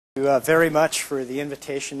You very much for the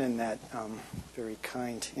invitation and that very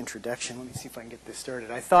kind introduction. Let me see if I can get this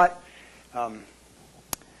started. I thought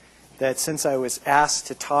that since I was asked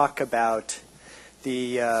to talk about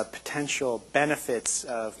the potential benefits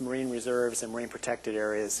of marine reserves and marine protected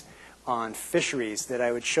areas on fisheries, that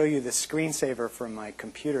I would show you the screensaver from my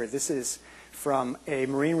computer. This is from a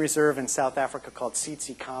marine reserve in South Africa called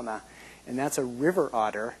Tsitsikamma, and that's a river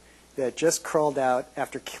otter that just crawled out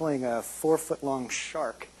after killing a 4-foot-long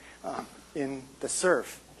shark in the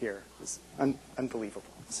surf here. It's unbelievable.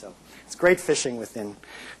 So it's great fishing within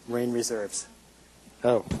marine reserves.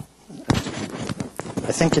 Oh,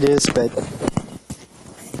 I think it is, but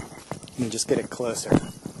let me just get it closer.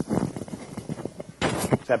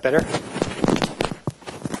 Is that better?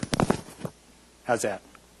 How's that?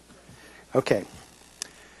 Okay.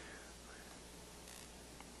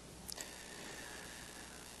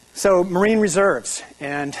 So marine reserves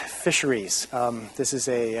and fisheries. This is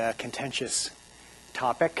a contentious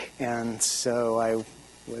topic, and so I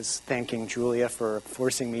was thanking Julia for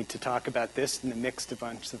forcing me to talk about this in the mixed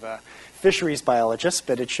bunch of fisheries biologists,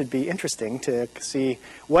 but it should be interesting to see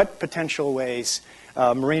what potential ways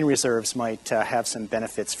marine reserves might have some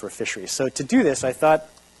benefits for fisheries. So to do this, I thought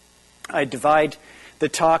I'd divide the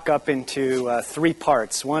talk up into 3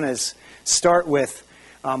 parts. One is start with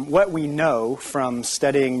what we know from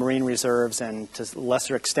studying marine reserves and to a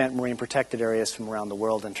lesser extent marine protected areas from around the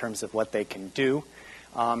world in terms of what they can do.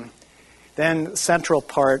 Then central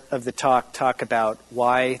part of the talk about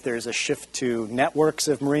why there's a shift to networks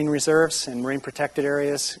of marine reserves and marine protected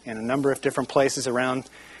areas in a number of different places around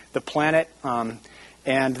the planet,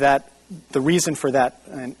 and that the reason for that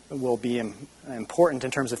will be important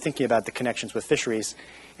in terms of thinking about the connections with fisheries.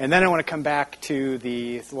 And then I want to come back to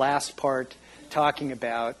the last part talking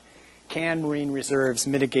about can marine reserves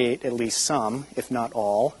mitigate at least some, if not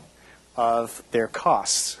all, of their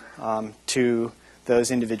costs to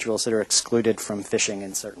those individuals that are excluded from fishing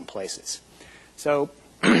in certain places. So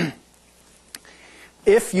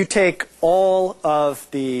if you take all of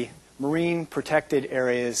the marine protected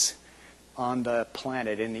areas on the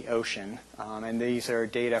planet in the ocean, and these are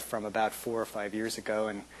data from about 4 or 5 years ago,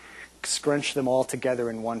 and scrunch them all together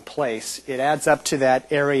in one place, it adds up to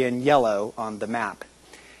that area in yellow on the map.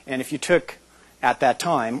 And if you took, at that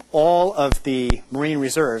time, all of the marine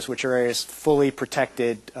reserves, which are areas fully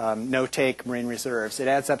protected, no-take marine reserves, it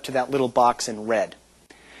adds up to that little box in red.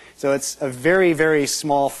 So it's a very, very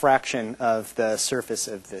small fraction of the surface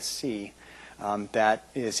of the sea that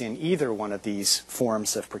is in either one of these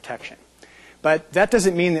forms of protection. But that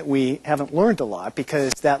doesn't mean that we haven't learned a lot,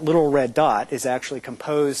 because that little red dot is actually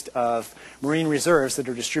composed of marine reserves that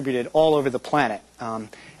are distributed all over the planet.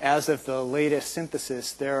 As of the latest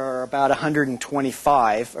synthesis, there are about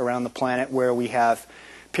 125 around the planet where we have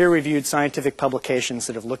peer-reviewed scientific publications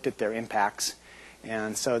that have looked at their impacts.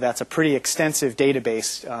 And so that's a pretty extensive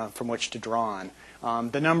database from which to draw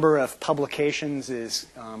on. The number of publications is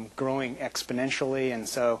growing exponentially, and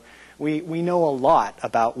so we know a lot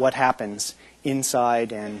about what happens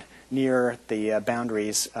inside and near the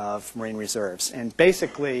boundaries of marine reserves. And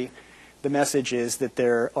basically, the message is that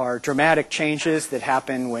there are dramatic changes that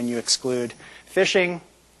happen when you exclude fishing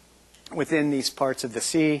within these parts of the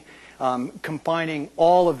sea. Combining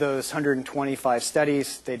all of those 125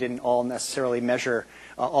 studies, they didn't all necessarily measure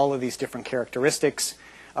all of these different characteristics.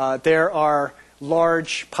 There are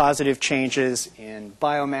large positive changes in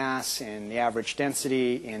biomass, in the average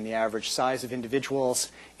density, in the average size of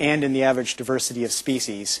individuals, and in the average diversity of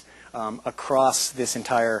species across this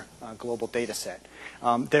entire global data set.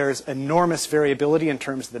 There's enormous variability in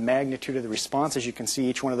terms of the magnitude of the response. As you can see,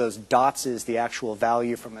 each one of those dots is the actual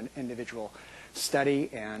value from an individual study,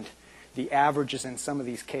 and the averages in some of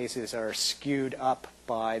these cases are skewed up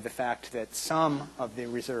by the fact that some of the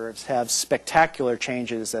reserves have spectacular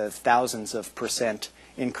changes of thousands of %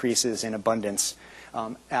 increases in abundance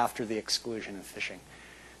after the exclusion of fishing.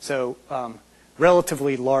 So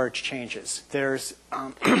relatively large changes. There's,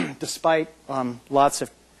 despite lots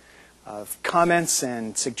of comments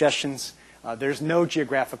and suggestions, there's no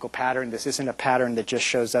geographical pattern. This isn't a pattern that just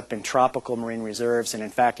shows up in tropical marine reserves. And in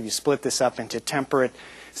fact, if you split this up into temperate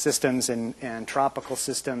systems and tropical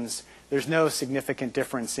systems, there's no significant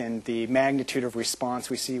difference in the magnitude of response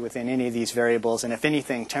we see within any of these variables. And if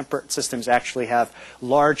anything, temperate systems actually have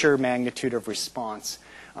larger magnitude of response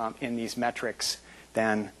in these metrics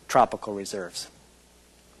than tropical reserves.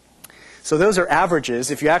 So those are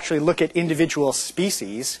averages. If you actually look at individual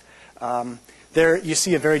species, there you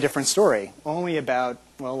see a very different story. Only about,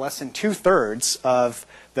 well, less than 2/3 of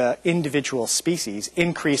the individual species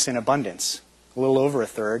increase in abundance, a little over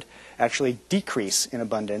 1/3, actually decrease in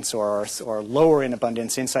abundance or lower in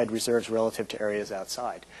abundance inside reserves relative to areas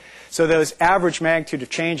outside. So those average magnitude of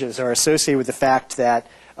changes are associated with the fact that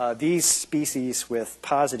these species with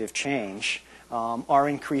positive change are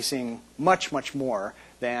increasing much, much more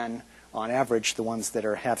than, on average, the ones that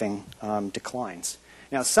are having declines.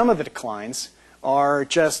 Now, some of the declines are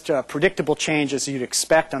just predictable changes you'd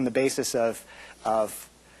expect on the basis of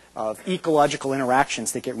ecological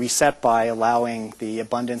interactions that get reset by allowing the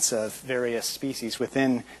abundance of various species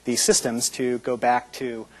within these systems to go back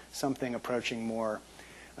to something approaching more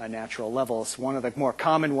natural levels. One of the more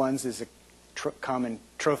common ones is common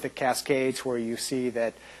trophic cascades, where you see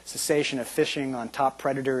that cessation of fishing on top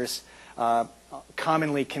predators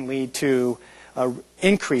commonly can lead to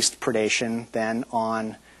increased predation than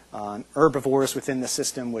on herbivores within the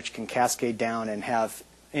system, which can cascade down and have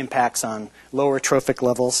impacts on lower trophic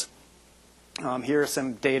levels. Here are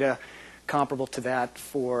some data comparable to that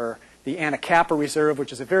for the Anacapa Reserve,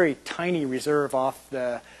 which is a very tiny reserve off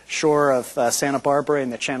the shore of Santa Barbara in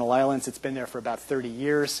the Channel Islands. It's been there for about 30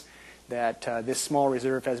 years. That this small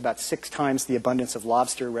reserve has about 6 times the abundance of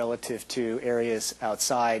lobster relative to areas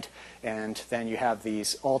outside. And then you have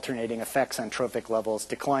these alternating effects on trophic levels,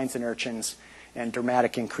 declines in urchins, and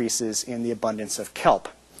dramatic increases in the abundance of kelp.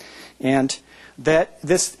 And that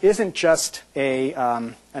this isn't just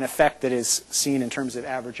an effect that is seen in terms of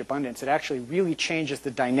average abundance. It actually really changes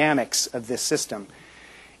the dynamics of this system.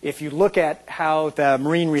 If you look at how the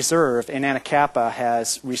marine reserve in Anacapa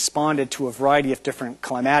has responded to a variety of different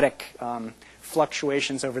climatic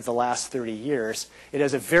fluctuations over the last 30 years, it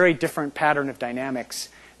has a very different pattern of dynamics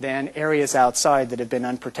than areas outside that have been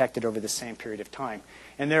unprotected over the same period of time.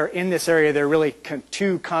 And in this area, there are really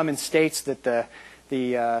 2 common states that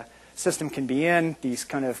the system can be in, these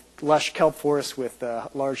kind of lush kelp forests with a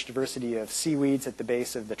large diversity of seaweeds at the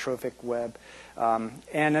base of the trophic web. And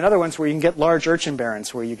another one's where you can get large urchin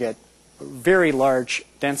barrens, where you get very large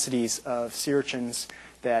densities of sea urchins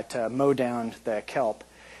that mow down the kelp.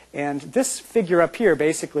 And this figure up here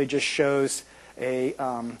basically just shows a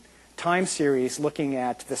time series looking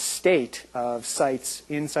at the state of sites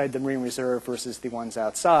inside the marine reserve versus the ones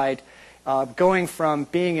outside, going from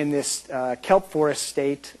being in this kelp forest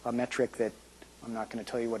state, a metric that I'm not going to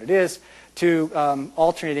tell you what it is, to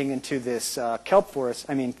alternating into this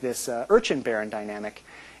this urchin barren dynamic.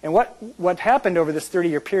 And what happened over this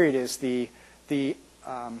 30-year period is the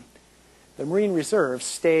marine reserve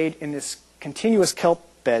stayed in this continuous kelp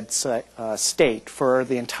bed state for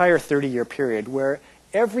the entire 30-year period, where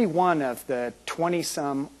every one of the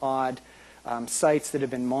 20-some odd sites that have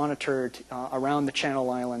been monitored around the Channel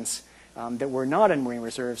Islands that were not in marine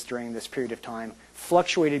reserves during this period of time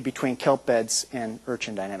fluctuated between kelp beds and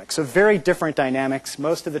urchin dynamics. So very different dynamics.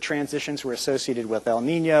 Most of the transitions were associated with El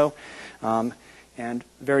Nino and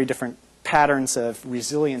very different patterns of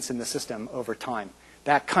resilience in the system over time.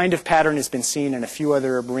 That kind of pattern has been seen in a few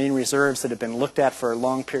other marine reserves that have been looked at for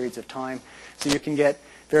long periods of time. So you can get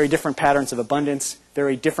very different patterns of abundance,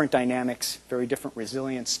 very different dynamics, very different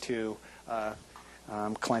resilience to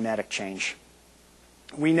climatic change.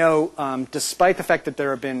 We know, despite the fact that there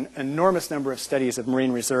have been an enormous number of studies of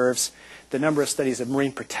marine reserves, the number of studies of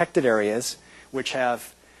marine protected areas, which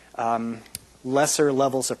have lesser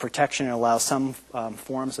levels of protection and allow some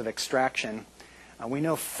forms of extraction, we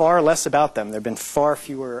know far less about them. There have been far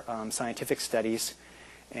fewer scientific studies,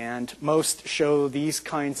 and most show these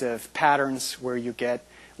kinds of patterns where you get,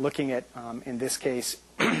 looking at, in this case,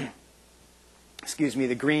 excuse me,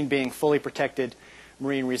 the green being fully protected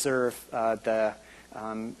marine reserve, the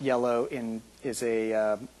yellow is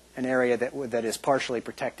an area that is partially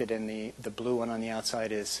protected, and the blue one on the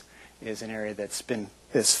outside is an area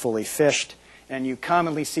is fully fished. And you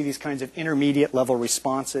commonly see these kinds of intermediate level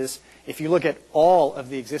responses. If you look at all of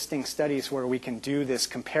the existing studies where we can do this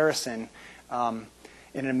comparison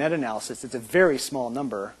in a meta-analysis, it's a very small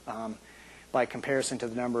number by comparison to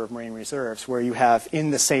the number of marine reserves, where you have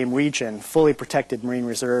in the same region fully protected marine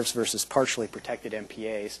reserves versus partially protected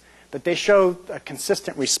MPAs. But they show a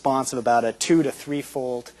consistent response of about a 2 to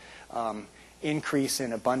 3-fold increase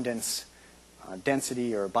in abundance,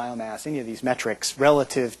 density, or biomass, any of these metrics,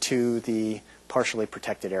 relative to the partially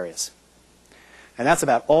protected areas. And that's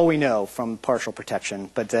about all we know from partial protection,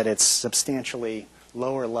 but that it's substantially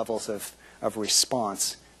lower levels of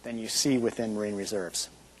response than you see within marine reserves.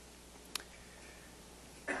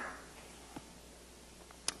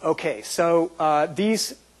 Okay, so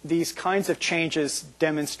these kinds of changes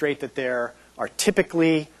demonstrate that there are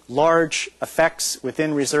typically large effects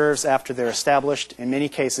within reserves after they're established, in many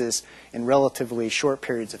cases in relatively short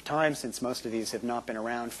periods of time, since most of these have not been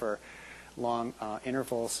around for long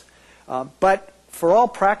intervals. But for all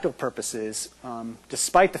practical purposes,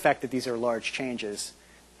 despite the fact that these are large changes,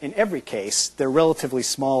 in every case, they're relatively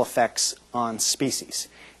small effects on species.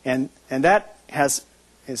 And that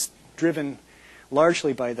is driven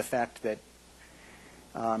largely by the fact that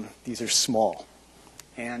these are small.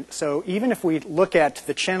 And so even if we look at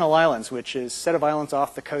the Channel Islands, which is a set of islands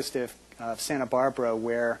off the coast of Santa Barbara,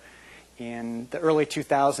 where in the early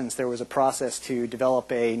 2000s there was a process to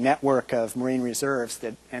develop a network of marine reserves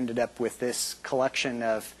that ended up with this collection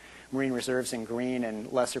of marine reserves in green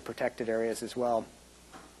and lesser protected areas as well.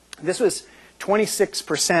 This was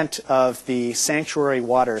 26% of the sanctuary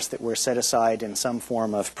waters that were set aside in some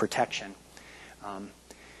form of protection,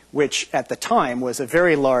 which at the time was a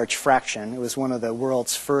very large fraction. It was one of the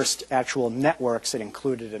world's first actual networks that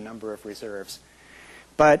included a number of reserves.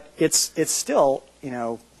 But it's still,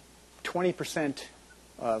 20%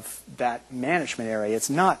 of that management area. It's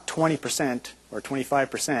not 20% or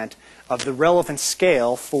 25% of the relevant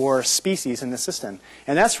scale for species in the system.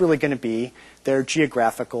 And that's really going to be their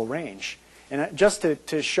geographical range. And just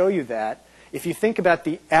to show you that, if you think about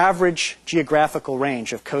the average geographical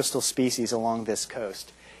range of coastal species along this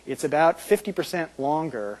coast, it's about 50%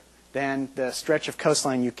 longer than the stretch of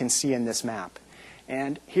coastline you can see in this map.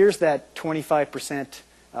 And here's that 25%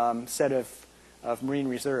 set of marine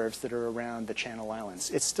reserves that are around the Channel Islands.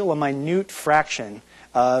 It's still a minute fraction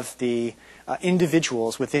of the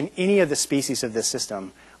individuals within any of the species of this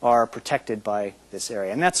system are protected by this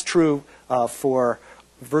area. And that's true for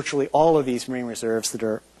virtually all of these marine reserves that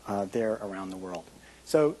are there around the world.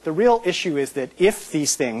 So the real issue is that if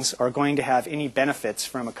these things are going to have any benefits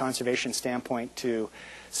from a conservation standpoint to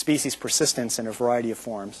species persistence in a variety of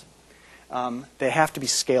forms, they have to be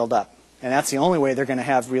scaled up. And that's the only way they're going to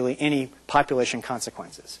have really any population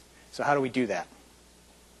consequences. So how do we do that?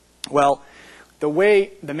 Well,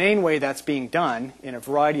 the main way that's being done in a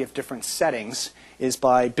variety of different settings is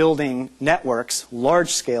by building networks,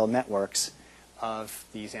 large-scale networks of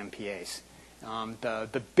these MPAs.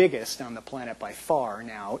 The biggest on the planet by far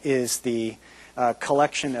now is the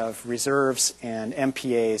collection of reserves and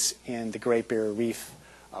MPAs in the Great Barrier Reef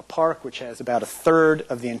Park, which has about a third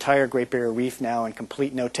of the entire Great Barrier Reef now in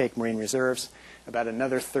complete no-take marine reserves, about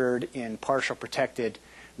another third in partial protected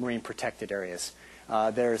marine protected areas.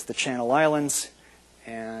 There's the Channel Islands,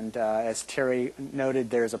 and as Terry noted,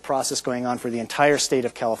 there's a process going on for the entire state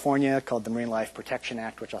of California called the Marine Life Protection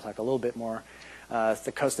Act, which I'll talk a little bit more.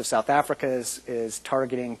 The coast of South Africa is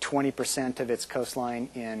targeting 20% of its coastline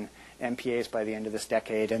in MPAs by the end of this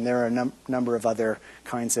decade, and there are a number of other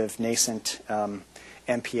kinds of nascent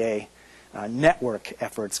MPA network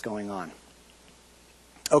efforts going on.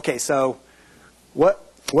 Okay, so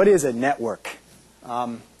what is a network?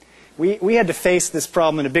 We had to face this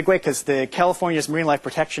problem in a big way because the California's Marine Life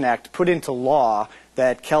Protection Act put into law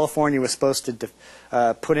that California was supposed to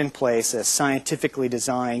put in place a scientifically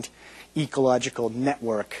designed ecological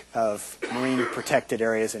network of marine protected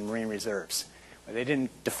areas and marine reserves. They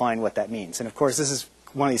didn't define what that means. And of course, this is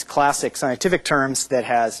one of these classic scientific terms that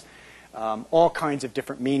has all kinds of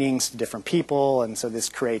different meanings to different people, and so this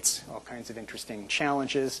creates all kinds of interesting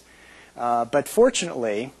challenges. But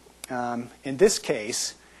fortunately, in this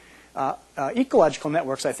case, ecological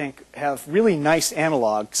networks, I think, have really nice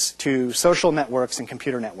analogs to social networks and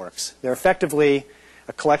computer networks. They're effectively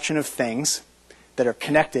a collection of things that are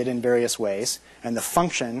connected in various ways, and the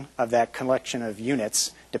function of that collection of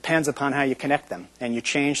units depends upon how you connect them. And you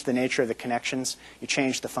change the nature of the connections, you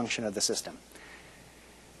change the function of the system.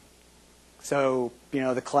 So,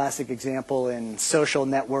 the classic example in social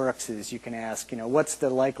networks is you can ask, what's the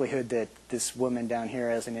likelihood that this woman down here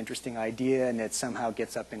has an interesting idea and it somehow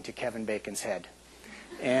gets up into Kevin Bacon's head?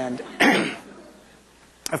 And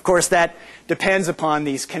of course, that depends upon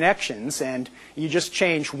these connections, and you just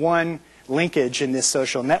change one linkage in this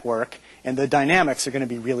social network, and the dynamics are going to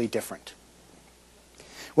be really different.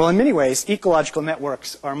 Well, in many ways, ecological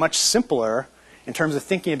networks are much simpler in terms of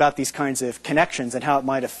thinking about these kinds of connections and how it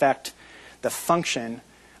might affect the function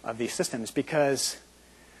of these systems because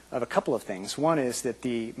of a couple of things. One is that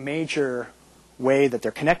the major way that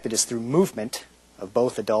they're connected is through movement of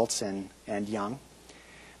both adults and young.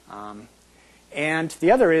 And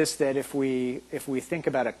the other is that if we think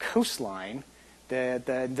about a coastline,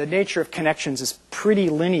 the nature of connections is pretty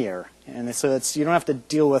linear, and so you don't have to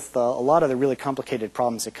deal with a lot of the really complicated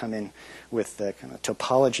problems that come in with the kind of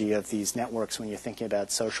topology of these networks when you're thinking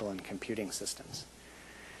about social and computing systems.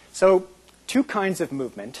 So two kinds of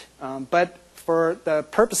movement, but for the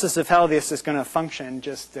purposes of how this is going to function,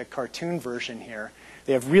 just the cartoon version here,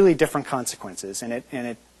 they have really different consequences, and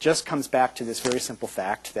it just comes back to this very simple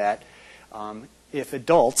fact that if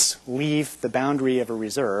adults leave the boundary of a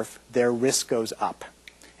reserve, their risk goes up.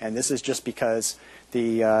 And this is just because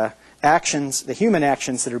the human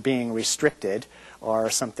actions that are being restricted are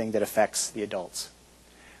something that affects the adults.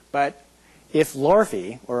 But if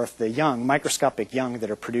larvae, or if the young, microscopic young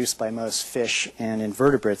that are produced by most fish and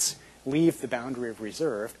invertebrates leave the boundary of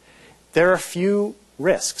reserve, there are few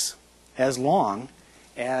risks as long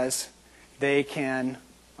as they can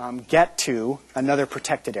get to another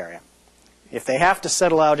protected area. If they have to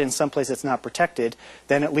settle out in some place that's not protected,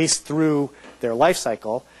 then at least through their life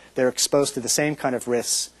cycle, they're exposed to the same kind of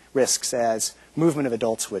risks as movement of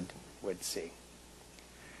adults would see.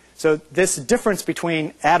 So this difference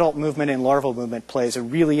between adult movement and larval movement plays a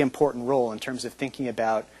really important role in terms of thinking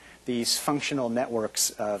about these functional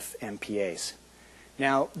networks of MPAs.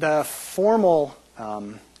 Now, the formal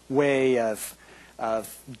way of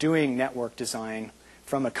doing network design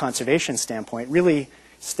from a conservation standpoint really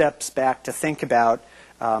steps back to think about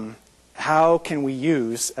how can we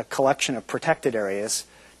use a collection of protected areas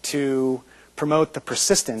to promote the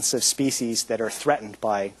persistence of species that are threatened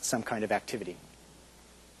by some kind of activity.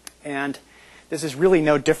 And this is really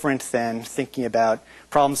no different than thinking about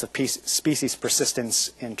problems of species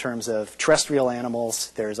persistence in terms of terrestrial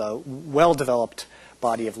animals. There's a well-developed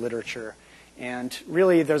body of literature. And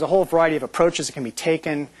really, there's a whole variety of approaches that can be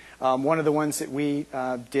taken. One of the ones that we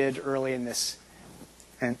did early in this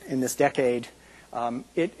decade,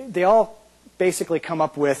 they all basically come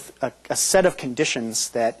up with a set of conditions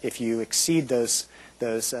that if you exceed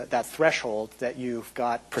that threshold, that you've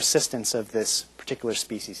got persistence of this particular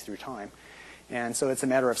species through time. And so it's a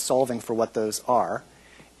matter of solving for what those are.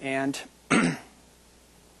 And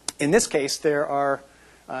in this case, there are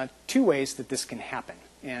two ways that this can happen.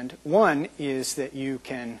 And one is that you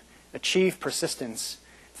can achieve persistence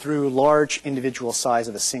through large individual size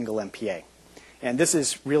of a single MPA. And this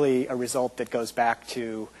is really a result that goes back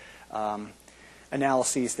to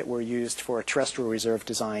analyses that were used for a terrestrial reserve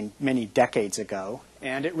design many decades ago.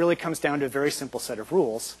 And it really comes down to a very simple set of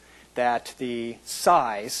rules that the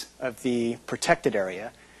size of the protected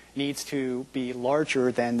area needs to be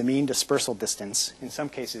larger than the mean dispersal distance, in some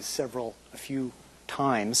cases a few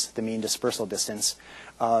times the mean dispersal distance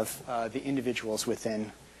of the individuals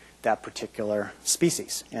within that particular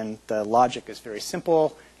species. And the logic is very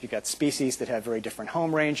simple. You've got species that have very different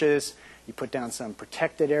home ranges. You put down some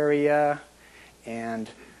protected area, and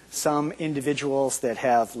some individuals that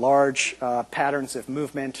have large patterns of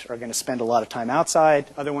movement are going to spend a lot of time outside.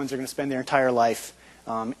 Other ones are going to spend their entire life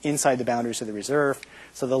inside the boundaries of the reserve.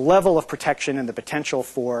 So the level of protection and the potential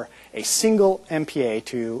for a single MPA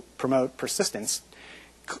to promote persistence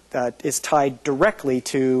is tied directly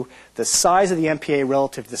to the size of the MPA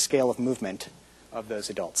relative to the scale of movement of those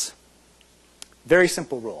adults. Very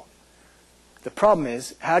simple rule. The problem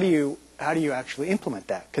is, how do you actually implement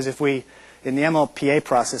that? Because if we, in the MLPA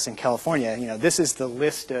process in California, this is the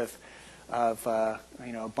list of a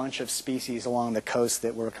bunch of species along the coast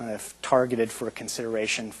that were kind of targeted for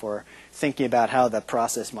consideration for thinking about how the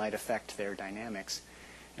process might affect their dynamics.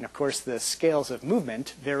 And of course, the scales of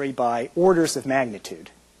movement vary by orders of magnitude.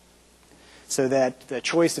 So that the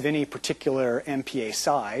choice of any particular MPA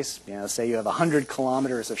size, say you have 100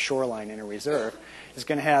 kilometers of shoreline in a reserve, is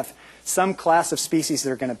going to have some class of species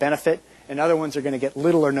that are going to benefit, and other ones are going to get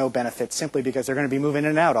little or no benefit simply because they're going to be moving in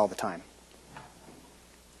and out all the time.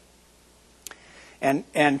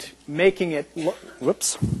 And making it,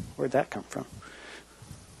 whoops, where'd that come from?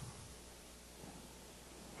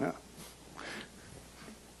 Oh,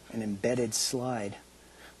 an embedded slide.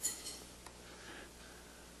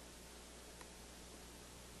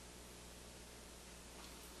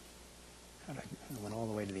 I went all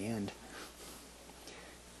the way to the end.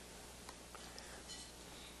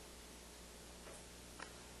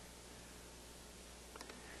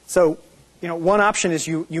 So, one option is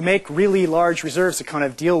you make really large reserves to kind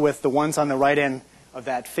of deal with the ones on the right end of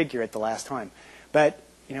that figure at the last time. But,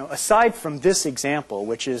 aside from this example,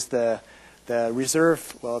 which is the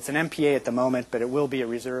reserve, well, it's an MPA at the moment, but it will be a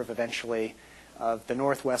reserve eventually of the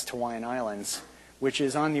Northwest Hawaiian Islands, which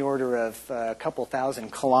is on the order of a couple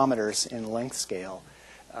thousand kilometers in length scale.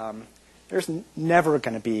 There's never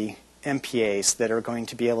going to be MPAs that are going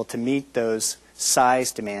to be able to meet those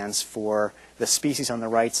size demands for the species on the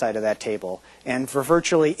right side of that table. And for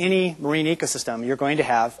virtually any marine ecosystem, you're going to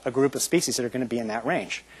have a group of species that are going to be in that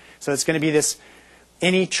range. So it's going to be this,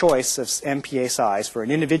 any choice of MPA size for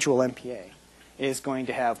an individual MPA is going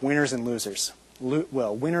to have winners and losers.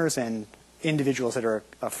 Well, winners and individuals that are,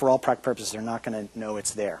 for all practical purposes, are not going to know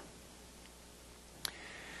it's there.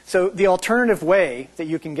 So the alternative way that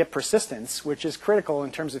you can get persistence, which is critical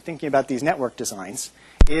in terms of thinking about these network designs,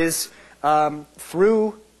 is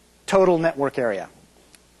through total network area.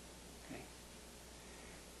 Okay.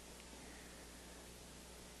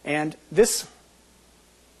 And this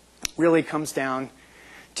really comes down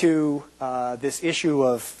to this issue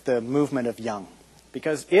of the movement of young.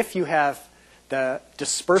 Because if you have the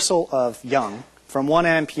dispersal of young from one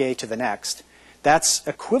MPA to the next, that's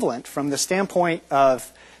equivalent from the standpoint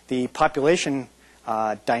of the population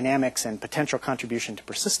dynamics and potential contribution to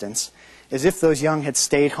persistence as if those young had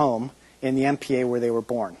stayed home in the MPA where they were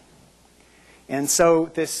born. And so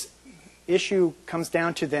this issue comes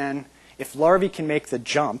down to then, if larvae can make the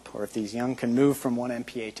jump, or if these young can move from one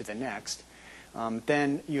MPA to the next,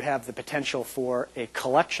 then you have the potential for a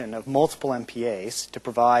collection of multiple MPAs to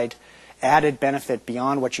provide added benefit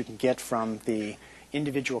beyond what you can get from the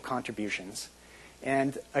individual contributions.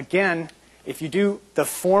 And again, if you do the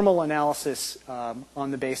formal analysis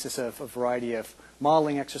on the basis of a variety of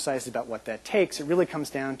modeling exercises about what that takes, it really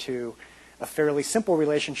comes down to a fairly simple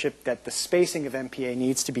relationship that the spacing of MPA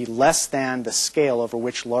needs to be less than the scale over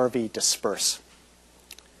which larvae disperse.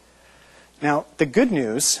 Now, the good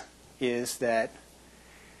news is that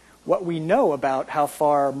what we know about how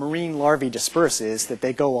far marine larvae disperse is that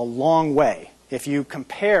they go a long way. If you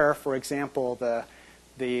compare, for example, the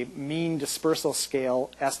mean dispersal scale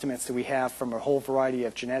estimates that we have from a whole variety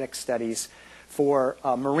of genetic studies for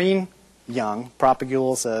marine young,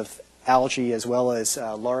 propagules of algae as well as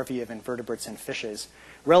larvae of invertebrates and fishes,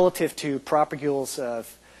 relative to propagules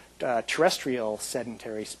of terrestrial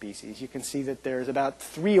sedentary species, you can see that there's about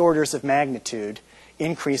 3 orders of magnitude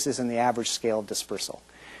increases in the average scale of dispersal.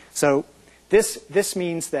 So this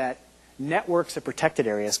means that networks of protected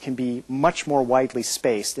areas can be much more widely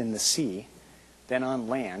spaced in the sea than on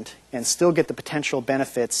land and still get the potential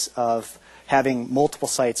benefits of having multiple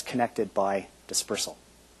sites connected by dispersal.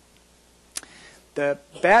 The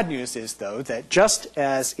bad news is, though, that just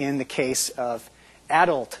as in the case of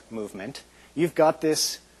adult movement, you've got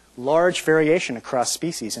this large variation across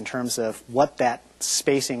species in terms of what that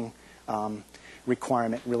spacing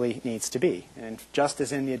requirement really needs to be. And just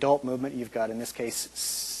as in the adult movement, you've got, in this case,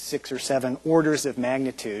 6 or 7 orders of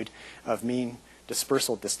magnitude of mean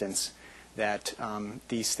dispersal distance that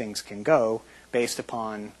these things can go based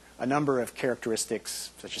upon a number of characteristics,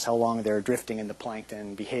 such as how long they're drifting in the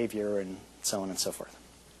plankton, behavior, and so on and so forth.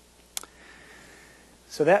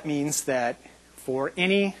 So that means that for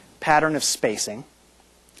any pattern of spacing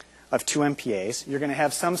of 2 MPAs, you're going to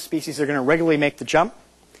have some species that are going to regularly make the jump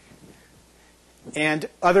and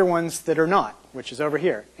other ones that are not, which is over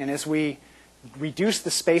here. And as we reduce the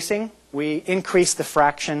spacing, we increase the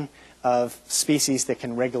fraction of species that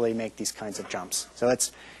can regularly make these kinds of jumps. So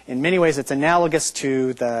it's, in many ways, it's analogous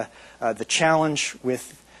to the challenge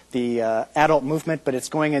with the adult movement, but it's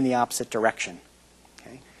going in the opposite direction.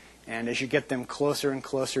 Okay? And as you get them closer and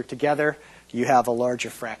closer together, you have a larger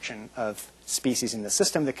fraction of species in the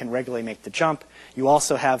system that can regularly make the jump. You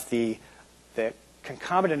also have the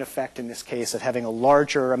concomitant effect in this case of having a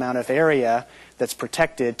larger amount of area that's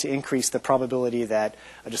protected to increase the probability that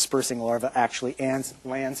a dispersing larva actually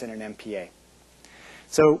lands in an MPA.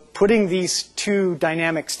 So putting these 2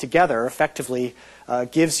 dynamics together effectively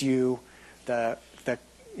gives you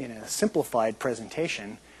in a simplified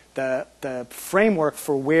presentation, the framework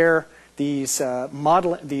for where these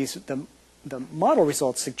the model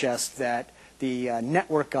results suggest that the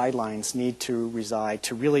network guidelines need to reside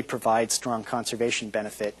to really provide strong conservation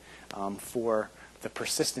benefit for the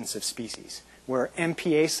persistence of species, where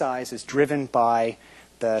MPA size is driven by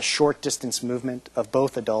the short distance movement of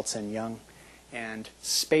both adults and young, and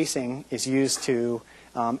spacing is used to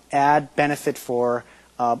add benefit for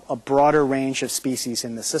a broader range of species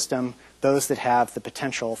in the system, those that have the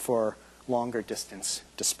potential for longer distance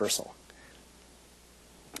dispersal.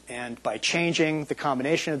 And by changing the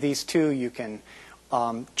combination of these 2, you can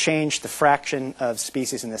change the fraction of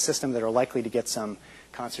species in the system that are likely to get some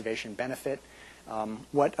conservation benefit.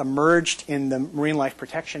 What emerged in the Marine Life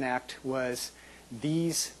Protection Act was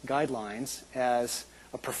these guidelines as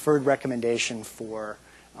a preferred recommendation for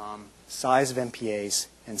size of MPAs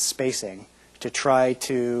and spacing to try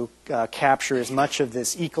to capture as much of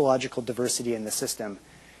this ecological diversity in the system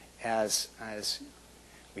as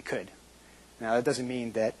we could. Now, that doesn't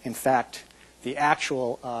mean that, in fact, the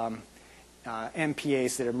actual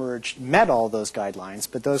MPAs that emerged met all those guidelines,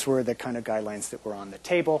 but those were the kind of guidelines that were on the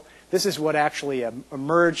table. This is what actually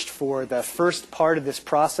emerged for the first part of this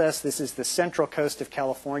process. This is the central coast of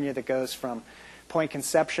California that goes from Point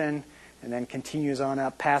Conception and then continues on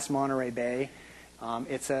up past Monterey Bay.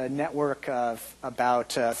 It's a network of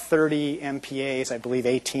about 30 MPAs. I believe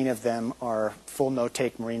 18 of them are full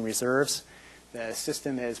no-take marine reserves. The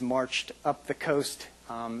system has marched up the coast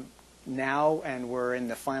now, and we're in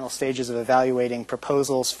the final stages of evaluating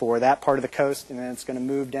proposals for that part of the coast, and then it's going to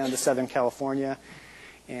move down to Southern California.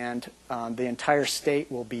 And the entire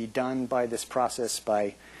state will be done by this process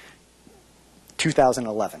by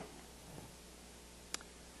 2011.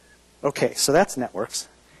 Okay, so that's networks.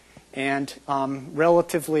 And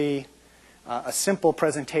relatively a simple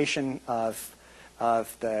presentation of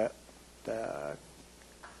the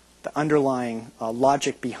underlying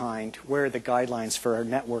logic behind where the guidelines for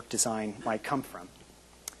network design might come from.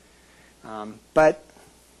 But,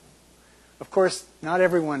 of course, not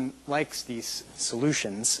everyone likes these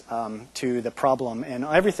solutions to the problem. And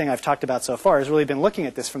everything I've talked about so far has really been looking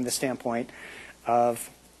at this from the standpoint of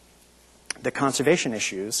the conservation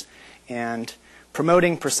issues and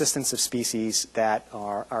promoting persistence of species that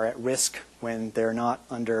are at risk when they're not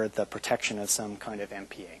under the protection of some kind of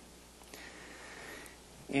MPA.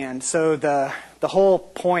 And so the whole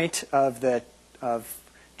point of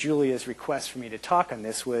Julia's request for me to talk on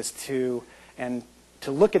this was to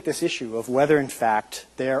look at this issue of whether, in fact,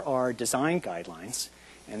 there are design guidelines.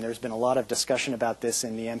 And there's been a lot of discussion about this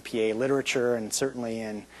in the MPA literature and certainly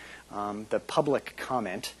in the public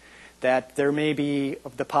comment, that there may be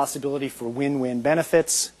the possibility for win-win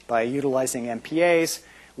benefits by utilizing MPAs,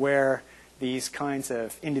 where these kinds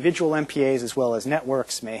of individual MPAs as well as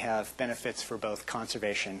networks may have benefits for both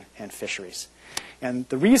conservation and fisheries. And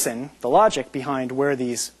the reason, the logic behind where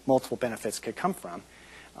these multiple benefits could come from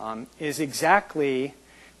is exactly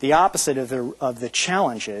the opposite of the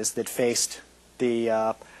challenges that faced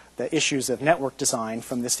the issues of network design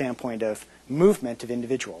from the standpoint of movement of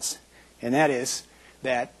individuals. And that is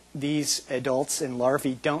that these adults and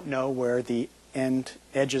larvae don't know where the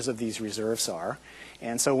edges of these reserves are.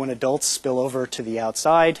 And so when adults spill over to the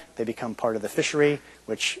outside, they become part of the fishery,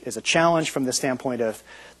 which is a challenge from the standpoint of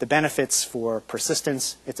the benefits for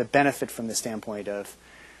persistence. It's a benefit from the standpoint of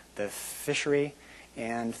the fishery.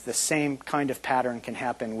 And the same kind of pattern can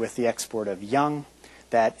happen with the export of young,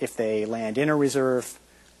 that if they land in a reserve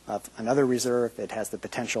of another reserve, it has the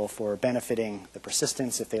potential for benefiting the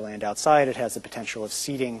persistence. If they land outside, it has the potential of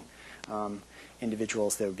seeding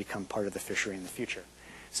individuals that would become part of the fishery in the future.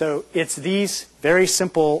 So it's these very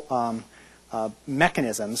simple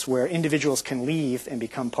mechanisms where individuals can leave and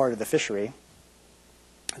become part of the fishery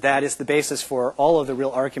that is the basis for all of the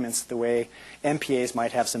real arguments the way MPAs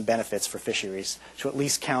might have some benefits for fisheries to at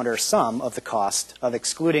least counter some of the cost of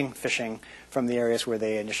excluding fishing from the areas where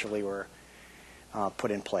they initially were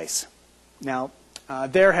put in place. Now,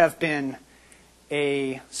 there have been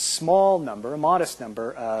a small number, a modest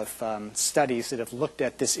number of studies that have looked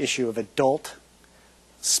at this issue of adult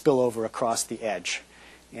spillover across the edge.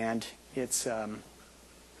 And it's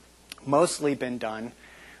mostly been done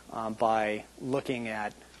by looking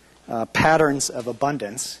at patterns of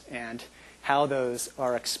abundance and how those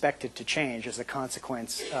are expected to change as a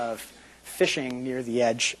consequence of fishing near the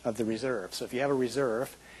edge of the reserve. So if you have a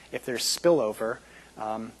reserve, if there's spillover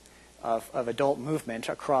of adult movement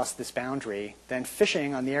across this boundary, then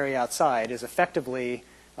fishing on the area outside is effectively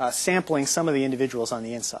sampling some of the individuals on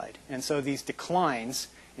the inside. And so these declines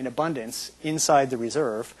in abundance inside the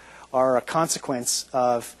reserve are a consequence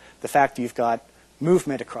of the fact that you've got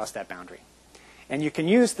movement across that boundary. And you can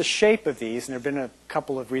use the shape of these, and there have been a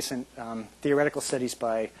couple of recent theoretical studies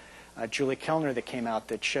by Julie Kellner that came out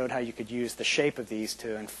that showed how you could use the shape of these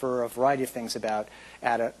to infer a variety of things about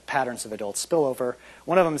patterns of adult spillover.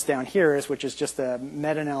 One of them is down here, which is just a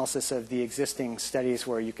meta-analysis of the existing studies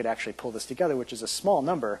where you could actually pull this together, which is a small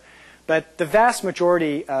number. But the vast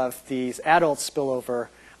majority of these adult spillover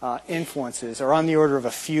influences are on the order of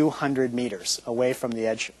a few hundred meters away from the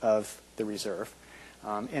edge of the reserve.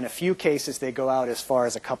 In a few cases, they go out as far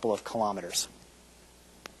as a couple of kilometers.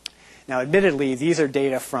 Now, admittedly, these are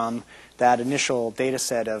data from that initial data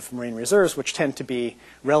set of marine reserves, which tend to be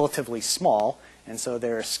relatively small, and so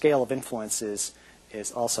their scale of influence is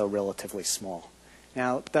also relatively small.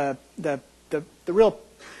 Now, the real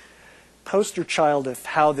poster child of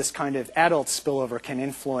how this kind of adult spillover can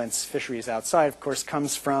influence fisheries outside, of course,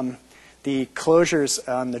 comes from the closures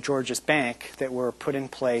on the Georges Bank that were put in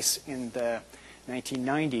place in the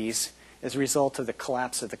 1990s as a result of the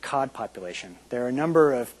collapse of the cod population. There are a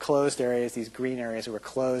number of closed areas, these green areas that were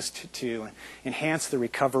closed to enhance the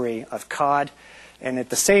recovery of cod. And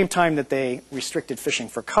at the same time that they restricted fishing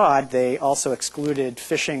for cod, they also excluded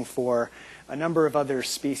fishing for a number of other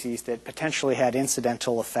species that potentially had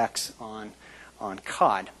incidental effects on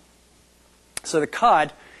cod. So the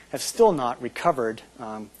cod have still not recovered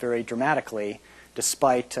very dramatically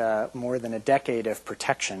despite more than a decade of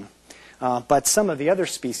protection. But some of the other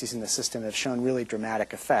species in the system have shown really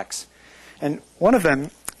dramatic effects. And one of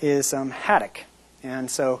them is haddock.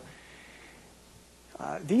 And so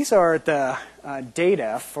These are the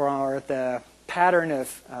data for the pattern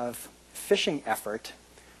of fishing effort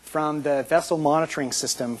from the vessel monitoring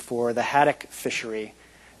system for the haddock fishery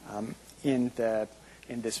in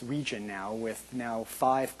this region now, with now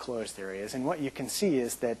 5 closed areas. And what you can see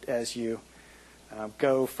is that as you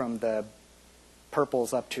go from the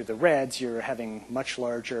purples up to the reds, you're having much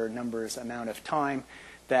larger amount of time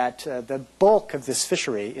that the bulk of this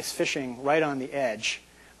fishery is fishing right on the edge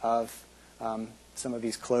of some of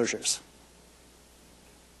these closures.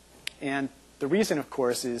 And the reason, of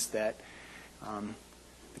course, is that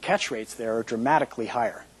the catch rates there are dramatically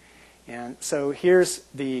higher. And so here's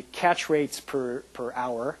the catch rates per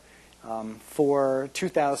hour for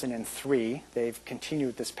 2003. They've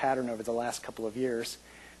continued this pattern over the last couple of years.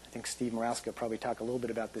 I think Steve Morawska will probably talk a little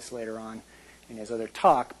bit about this later on in his other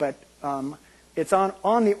talk. But it's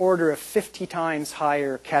on the order of 50 times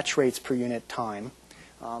higher catch rates per unit time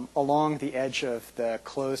along the edge of the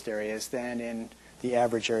closed areas than in the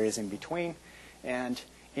average areas in between. And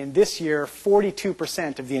in this year,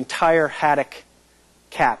 42% of the entire haddock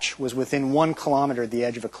catch was within 1 kilometer of the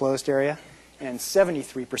edge of a closed area, and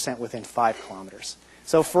 73% within 5 kilometers.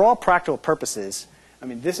 So for all practical purposes, I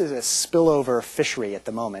mean, this is a spillover fishery at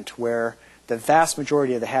the moment where the vast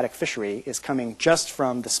majority of the haddock fishery is coming just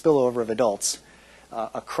from the spillover of adults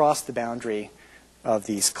across the boundary of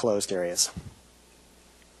these closed areas.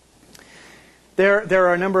 There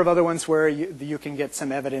are a number of other ones where you can get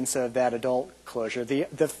some evidence of that adult closure.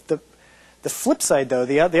 The flip side, though,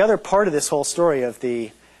 the other part of this whole story of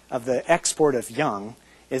the export of young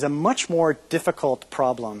is a much more difficult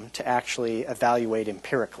problem to actually evaluate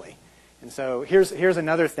empirically. And so here's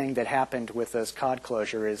another thing that happened with this cod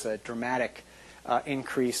closure is a dramatic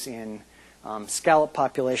increase in scallop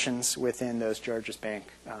populations within those Georges Bank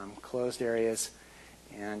closed areas,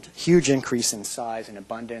 and huge increase in size and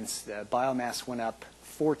abundance. The biomass went up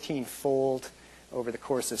 14-fold over the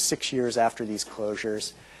course of 6 years after these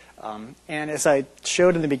closures. And as I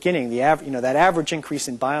showed in the beginning, that average increase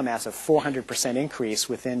in biomass of 400% increase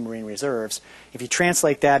within marine reserves, if you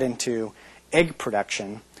translate that into egg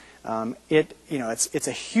production, it's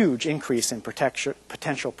a huge increase in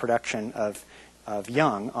potential production of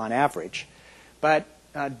young on average. But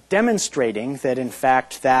demonstrating that, in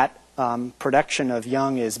fact, that production of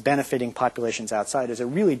young is benefiting populations outside is a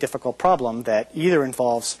really difficult problem that either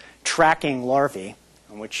involves tracking larvae,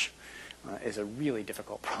 which is a really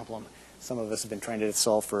difficult problem. Some of us have been trying to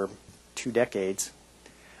solve for 2 decades.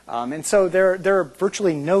 And so there are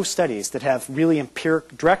virtually no studies that have really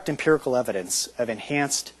direct empirical evidence of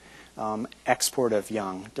enhanced export of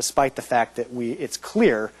young, despite the fact that it's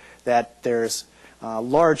clear that there's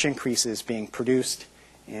large increases being produced,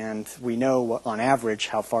 and we know on average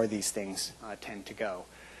how far these things tend to go.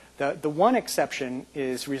 The one exception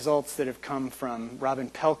is results that have come from Robin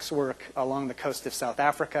Pelk's work along the coast of South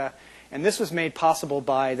Africa. And this was made possible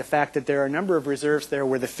by the fact that there are a number of reserves there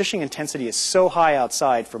where the fishing intensity is so high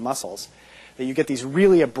outside for mussels that you get these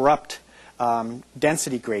really abrupt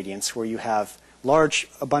density gradients where you have large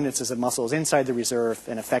abundances of mussels inside the reserve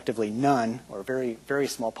and effectively none or very, very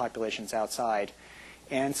small populations outside.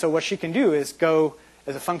 And so what she can do is go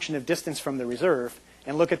as a function of distance from the reserve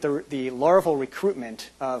and look at the larval recruitment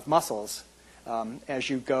of mussels as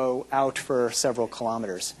you go out for several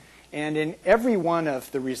kilometers. And in every one of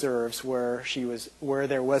the reserves where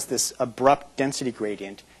there was this abrupt density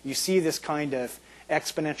gradient, you see this kind of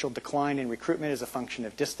exponential decline in recruitment as a function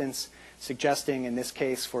of distance, suggesting in this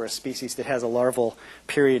case for a species that has a larval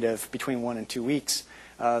period of between 1 and 2 weeks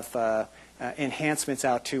of enhancements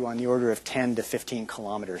out to on the order of 10 to 15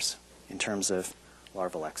 kilometers in terms of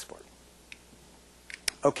larval export.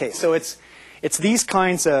 Okay, so it's these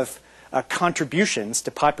kinds of contributions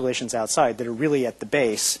to populations outside that are really at the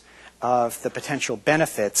base of the potential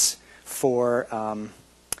benefits for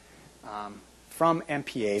from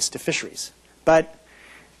MPAs to fisheries. But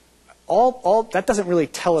all that doesn't really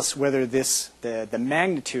tell us whether the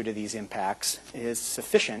magnitude of these impacts is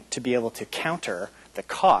sufficient to be able to counter the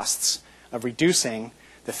costs of reducing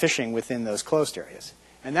the fishing within those closed areas.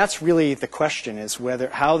 And that's really the question, is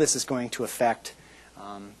how this is going to affect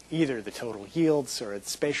either the total yields or its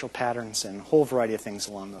spatial patterns and a whole variety of things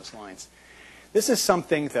along those lines. This is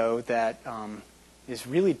something, though, that is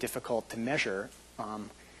really difficult to measure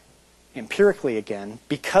empirically, again,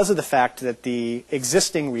 because of the fact that the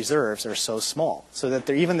existing reserves are so small, so that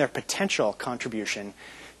even their potential contribution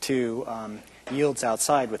to yields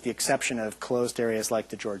outside, with the exception of closed areas like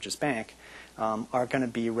the Georges Bank, are going to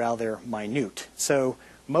be rather minute. So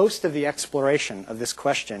most of the exploration of this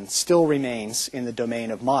question still remains in the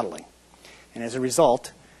domain of modeling. And as a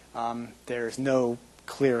result, there's no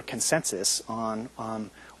clear consensus on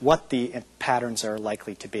what the patterns are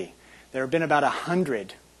likely to be. There have been about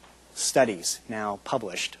 100 studies now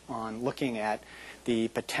published on looking at the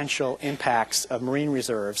potential impacts of marine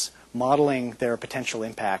reserves, modeling their potential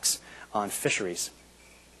impacts on fisheries.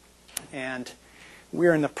 And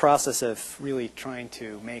we're in the process of really trying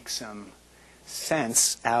to make some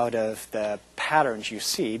sense out of the patterns you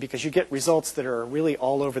see, because you get results that are really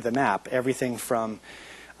all over the map, everything from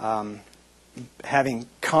having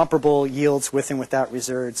comparable yields with and without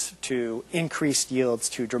reserves to increased yields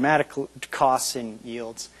to dramatic costs in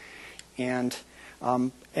yields. And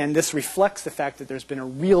this reflects the fact that there's been a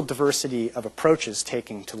real diversity of approaches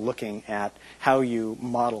taken to looking at how you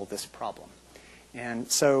model this problem.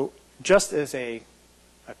 And so just as a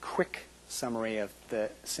quick summary of the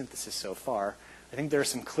synthesis so far, I think there are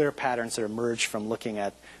some clear patterns that emerge from looking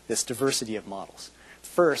at this diversity of models.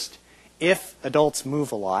 First, if adults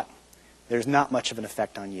move a lot, there's not much of an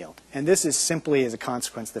effect on yield. And this is simply as a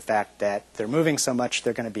consequence of the fact that they're moving so much,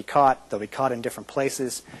 they're going to be caught. They'll be caught in different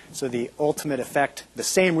places. So the ultimate effect, the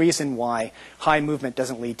same reason why high movement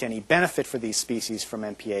doesn't lead to any benefit for these species from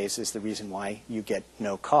MPAs is the reason why you get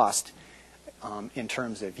no cost in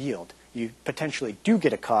terms of yield. You potentially do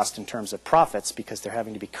get a cost in terms of profits because they're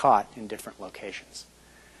having to be caught in different locations.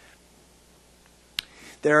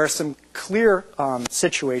 There are some clear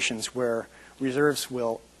situations where reserves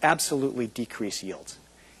will absolutely decrease yields.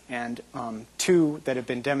 And two that have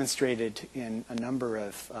been demonstrated in a number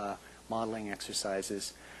of modeling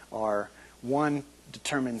exercises are, one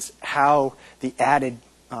determines how the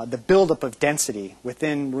the buildup of density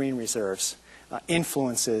within marine reserves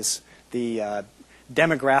influences the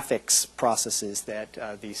demographics processes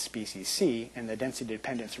that these species see and the density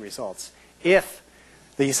dependence results. If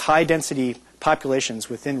these high density populations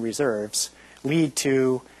within reserves lead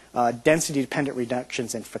to density-dependent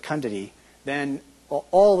reductions in fecundity, then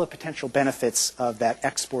all the potential benefits of that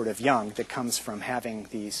export of young that comes from having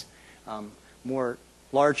these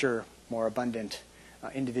larger, more abundant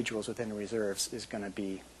individuals within the reserves is going to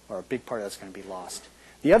be, or a big part of that's going to be lost.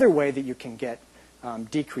 The other way that you can get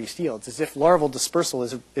decreased yields is if larval dispersal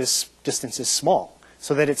distance is small,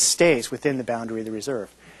 so that it stays within the boundary of the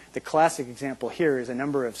reserve. The classic example here is a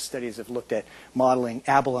number of studies have looked at modeling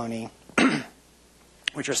abalone,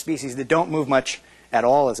 which are species that don't move much at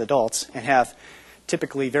all as adults and have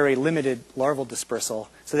typically very limited larval dispersal,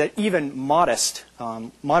 so that even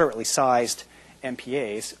moderately sized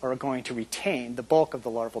MPAs are going to retain the bulk of the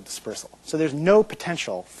larval dispersal. So there's no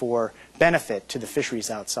potential for benefit to the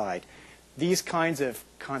fisheries outside. These kinds of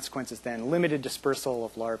consequences then, limited dispersal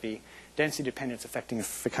of larvae, density dependence affecting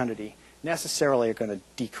fecundity, necessarily are going to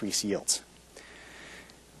decrease yields.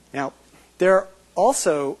 Now, there are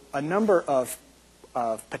also a number of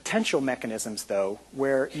potential mechanisms, though,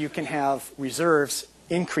 where you can have reserves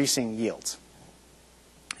increasing yields.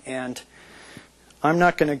 And I'm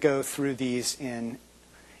not going to go through these in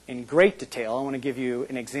great detail. I want to give you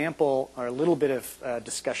an example or a little bit of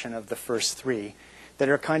discussion of the first three that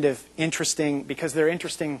are kind of interesting because they're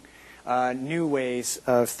interesting new ways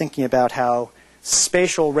of thinking about how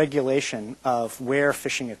spatial regulation of where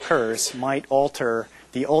fishing occurs might alter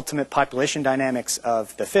the ultimate population dynamics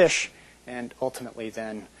of the fish and ultimately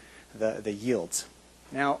then the yields.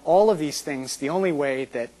 Now, all of these things, the only way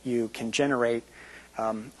that you can generate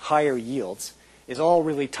higher yields is all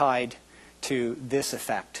really tied to this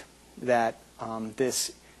effect, that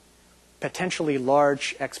this potentially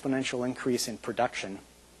large exponential increase in production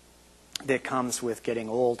that comes with getting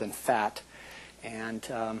old and fat, and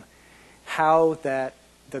how that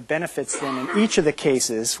the benefits then in each of the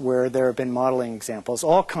cases where there have been modeling examples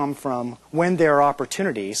all come from when there are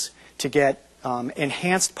opportunities to get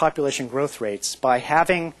enhanced population growth rates by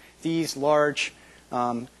having these large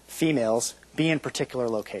females be in particular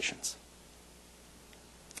locations.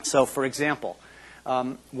 So, for example,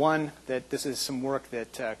 this is some work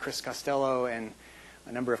that Chris Costello and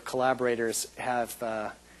a number of collaborators have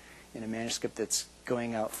in a manuscript that's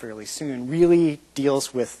going out fairly soon, really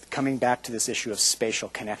deals with coming back to this issue of spatial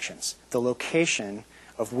connections. The location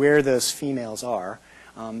of where those females are,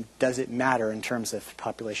 does it matter in terms of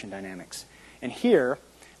population dynamics? And here,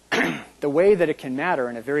 the way that it can matter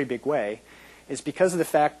in a very big way is because of the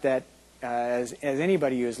fact that as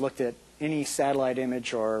anybody who has looked at any satellite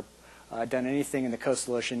image or done anything in the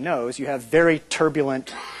coastal ocean knows, you have very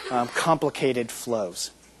turbulent, complicated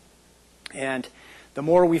flows. And the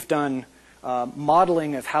more we've done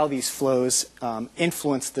modeling of how these flows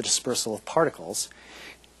influence the dispersal of particles,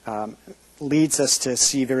 leads us to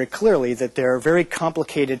see very clearly that there are very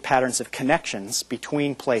complicated patterns of connections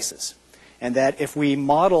between places. And that if we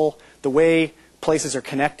model the way places are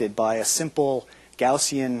connected by a simple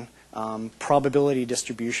Gaussian probability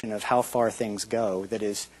distribution of how far things go that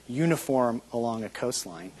is uniform along a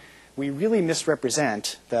coastline, we really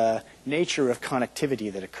misrepresent the nature of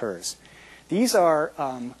connectivity that occurs. These are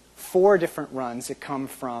 4 different runs that come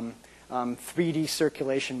from 3D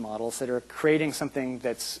circulation models that are creating something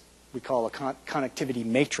that's we call a connectivity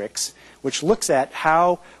matrix, which looks at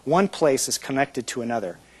how one place is connected to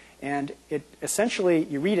another. And it essentially,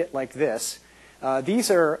 you read it like this. This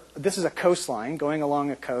is a coastline going along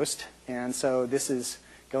a coast, and so this is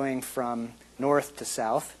going from north to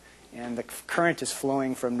south, and the current is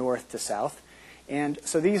flowing from north to south. And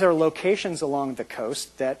so these are locations along the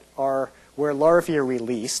coast that are where larvae are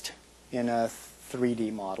released in a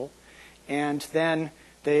 3D model. And then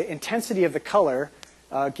the intensity of the color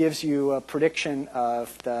gives you a prediction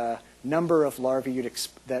of the number of larvae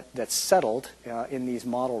that's settled in these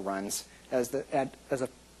model runs as a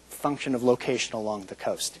function of location along the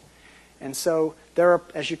coast. And so there are,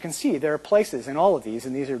 as you can see, there are places in all of these,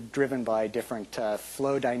 and these are driven by different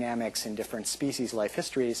flow dynamics in different species life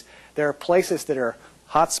histories. There are places that are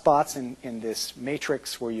hot spots in this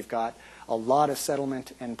matrix where you've got a lot of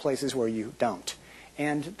settlement and places where you don't.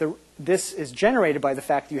 And this is generated by the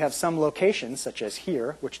fact that you have some locations, such as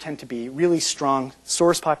here, which tend to be really strong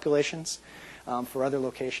source populations for other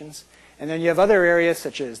locations. And then you have other areas,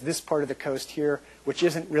 such as this part of the coast here, which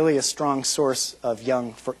isn't really a strong source of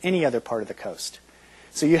young for any other part of the coast.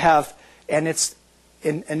 So you have, and it's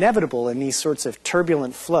inevitable in these sorts of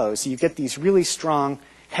turbulent flows, you get these really strong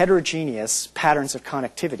heterogeneous patterns of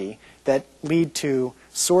connectivity that lead to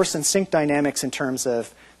source and sink dynamics in terms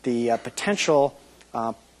of the potential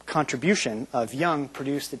contribution of young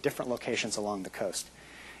produced at different locations along the coast.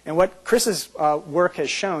 And what Chris's work has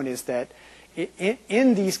shown is that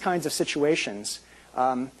in these kinds of situations,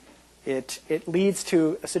 it leads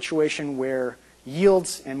to a situation where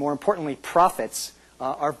yields and, more importantly, profits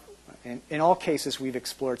are, in all cases we've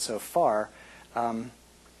explored so far,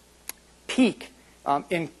 peak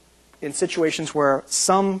in situations where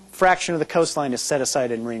some fraction of the coastline is set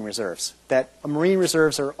aside in marine reserves. That marine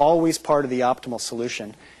reserves are always part of the optimal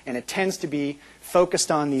solution, and it tends to be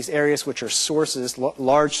focused on these areas which are sources,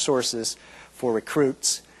 large sources for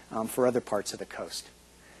recruits for other parts of the coast.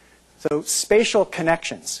 So spatial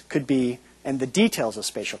connections could be, and the details of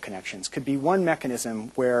spatial connections could be one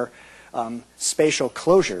mechanism where spatial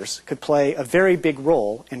closures could play a very big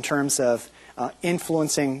role in terms of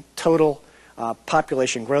influencing total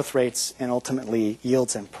population growth rates and ultimately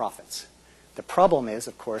yields and profits. The problem is,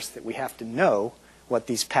 of course, that we have to know what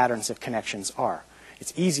these patterns of connections are.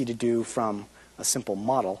 It's easy to do from a simple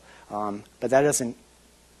model, but that doesn't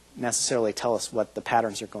necessarily tell us what the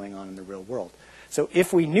patterns are going on in the real world. So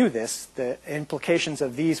if we knew this, the implications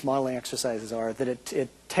of these modeling exercises are that it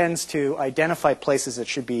tends to identify places that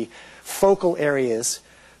should be focal areas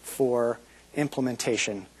for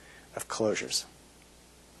implementation of closures.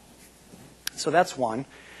 So that's one.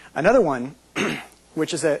 Another one,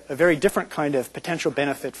 which is a very different kind of potential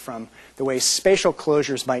benefit from the way spatial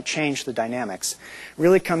closures might change the dynamics,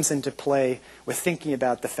 really comes into play with thinking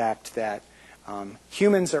about the fact that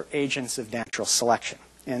humans are agents of natural selection.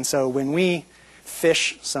 And so when we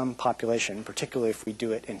fish some population, particularly if we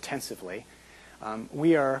do it intensively,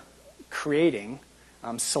 we are creating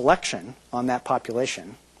selection on that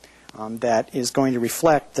population that is going to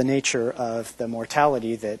reflect the nature of the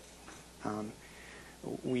mortality that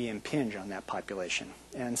we impinge on that population.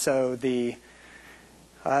 And so the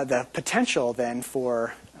potential then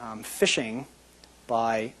for fishing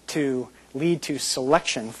to lead to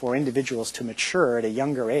selection for individuals to mature at a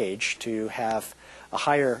younger age to have a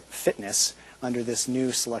higher fitness under this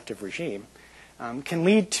new selective regime can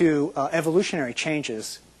lead to evolutionary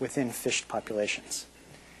changes within fished populations.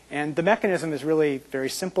 And the mechanism is really very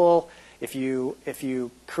simple. If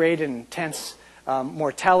you create an intense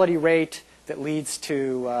mortality rate that leads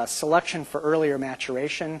to selection for earlier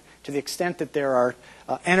maturation, to the extent that there are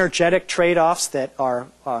energetic trade-offs that are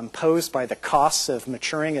imposed by the costs of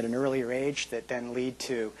maturing at an earlier age that then lead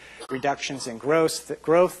to reductions in growth.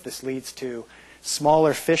 This leads to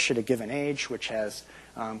smaller fish at a given age, which has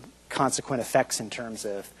consequent effects in terms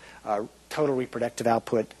of total reproductive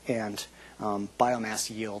output and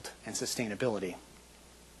biomass yield and sustainability.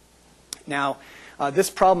 Now, this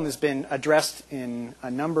problem has been addressed in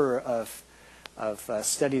a number of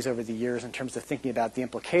studies over the years in terms of thinking about the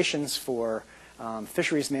implications for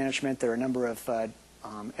fisheries management. There are a number of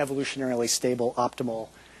evolutionarily stable optimal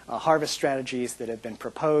harvest strategies that have been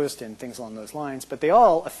proposed and things along those lines, but they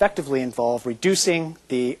all effectively involve reducing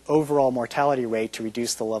the overall mortality rate to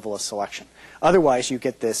reduce the level of selection. Otherwise, you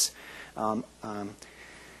get this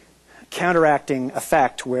counteracting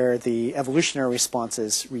effect where the evolutionary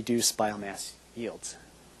responses reduce biomass yields.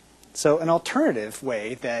 So an alternative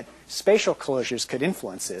way that spatial closures could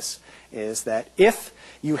influence this is that if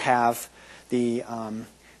you have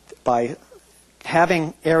by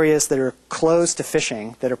having areas that are closed to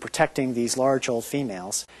fishing that are protecting these large old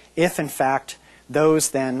females, if in fact those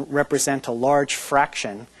then represent a large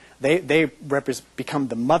fraction, they become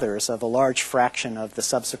the mothers of a large fraction of the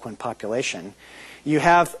subsequent population, you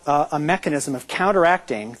have a mechanism of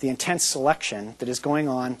counteracting the intense selection that is going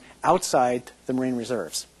on outside the marine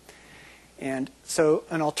reserves. And so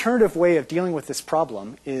an alternative way of dealing with this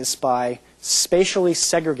problem is by spatially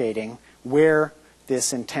segregating where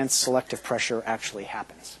this intense selective pressure actually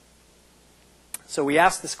happens. So we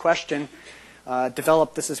asked this question,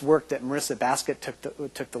 this is work that Marissa Baskett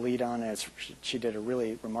took the lead on, as she did a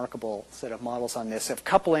really remarkable set of models on this, of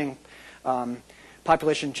coupling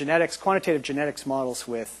population genetics, quantitative genetics models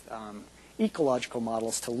with ecological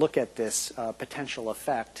models to look at this potential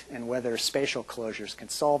effect and whether spatial closures can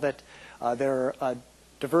solve it. There are a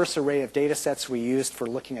diverse array of data sets we used for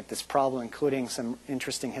looking at this problem, including some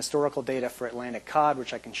interesting historical data for Atlantic cod,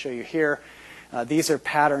 which I can show you here. These are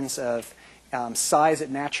patterns of size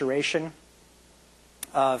at maturation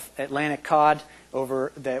of Atlantic cod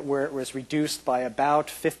where it was reduced by about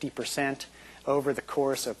 50% over the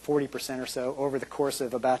course of 40% or so over the course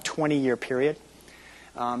of about 20-year period.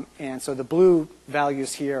 And so the blue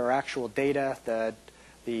values here are actual data.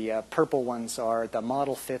 The purple ones are the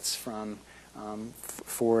model fits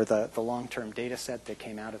for the long-term data set that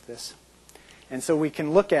came out of this. And so we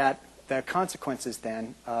can look at the consequences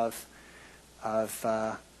then of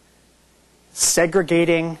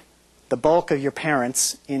segregating the bulk of your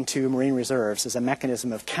parents into marine reserves as a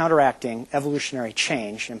mechanism of counteracting evolutionary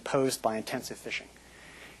change imposed by intensive fishing.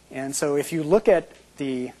 And so if you look at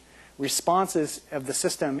the responses of the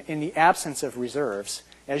system in the absence of reserves,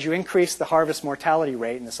 as you increase the harvest mortality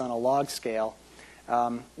rate, and this on a log scale,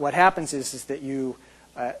 what happens is that you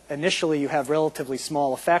initially you have relatively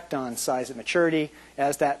small effect on size at maturity.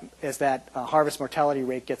 As that harvest mortality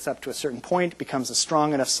rate gets up to a certain point, it becomes a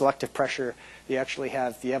strong enough selective pressure, you actually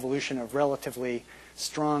have the evolution of relatively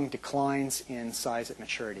strong declines in size at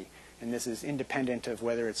maturity. And this is independent of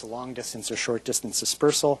whether it's a long distance or short distance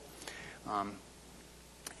dispersal.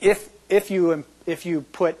 If you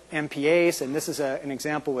put MPAs, and this is an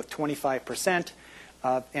example with 25%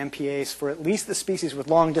 of MPAs for at least the species with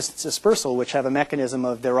long distance dispersal, which have a mechanism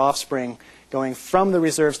of their offspring going from the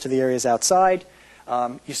reserves to the areas outside,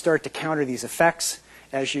 you start to counter these effects.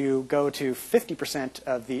 As you go to 50%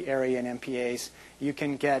 of the area in MPAs, you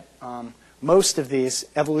can get most of these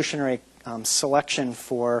evolutionary selection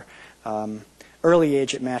for early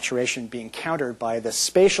age at maturation being countered by the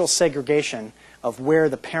spatial segregation of where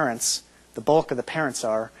the parents, the bulk of the parents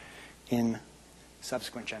are in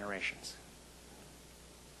subsequent generations.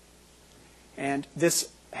 And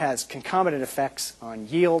this has concomitant effects on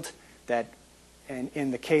yield that,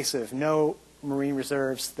 in the case of no marine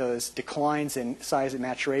reserves, those declines in size at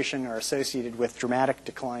maturation are associated with dramatic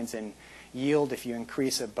declines in yield if you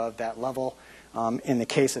increase above that level. In the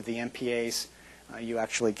case of the MPAs, you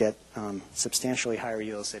actually get substantially higher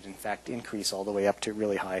yields that in fact increase all the way up to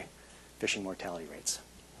really high fishing mortality rates.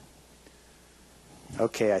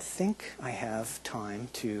 Okay, I think I have time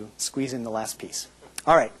to squeeze in the last piece.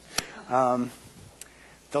 All right.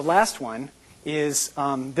 The last one is,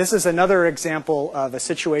 this is another example of a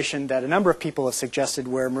situation that a number of people have suggested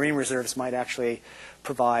where marine reserves might actually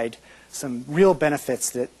provide some real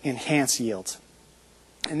benefits that enhance yields.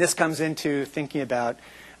 And this comes into thinking about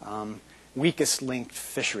weakest linked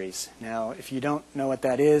fisheries. Now, if you don't know what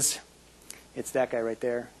that is, it's that guy right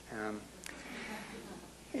there.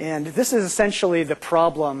 And this is essentially the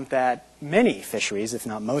problem that many fisheries, if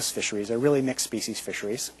not most fisheries, are really mixed species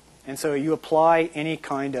fisheries. And so you apply any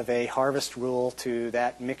kind of a harvest rule to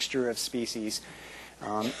that mixture of species,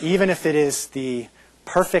 even if it is the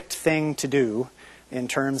perfect thing to do in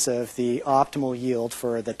terms of the optimal yield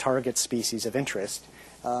for the target species of interest.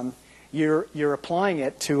 You're applying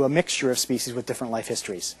it to a mixture of species with different life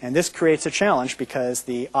histories. And this creates a challenge because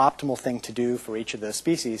the optimal thing to do for each of those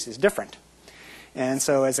species is different. And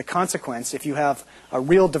so as a consequence, if you have a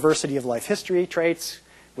real diversity of life history traits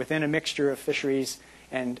within a mixture of fisheries,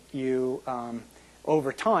 and you,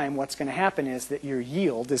 over time, what's going to happen is that your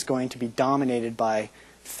yield is going to be dominated by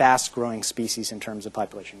fast-growing species in terms of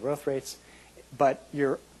population growth rates, but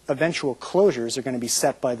your eventual closures are going to be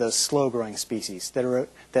set by those slow-growing species that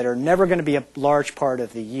are never going to be a large part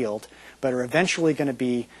of the yield, but are eventually going to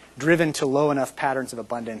be driven to low enough patterns of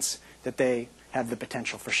abundance that they have the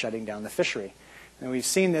potential for shutting down the fishery. And we've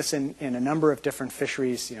seen this in a number of different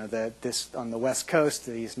fisheries. This on the west coast,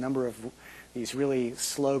 number of these really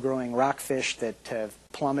slow-growing rockfish that have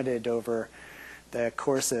plummeted over the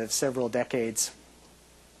course of several decades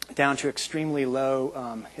down to extremely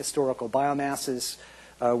low historical biomasses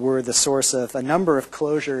were the source of a number of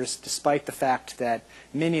closures, despite the fact that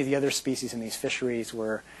many of the other species in these fisheries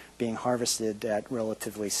were being harvested at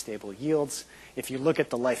relatively stable yields. If you look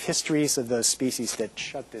at the life histories of those species that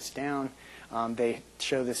shut this down, they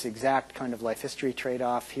show this exact kind of life history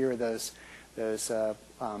trade-off. Here are those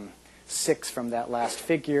 6 from that last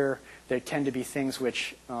figure. There tend to be things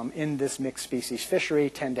which, in this mixed species fishery,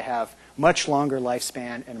 tend to have much longer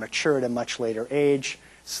lifespan and mature at a much later age,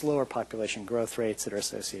 slower population growth rates that are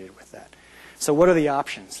associated with that. So what are the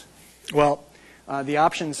options? Well, the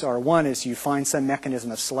options are, one is you find some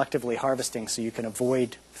mechanism of selectively harvesting so you can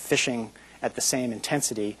avoid fishing at the same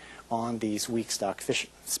intensity on these weak stock fish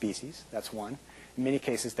species. That's one. In many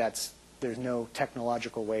cases, there's no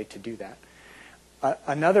technological way to do that.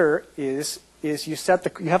 Another is you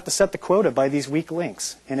have to set the quota by these weak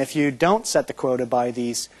links. And if you don't set the quota by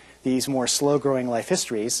these more slow-growing life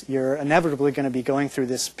histories, you're inevitably going to be going through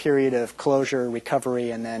this period of closure,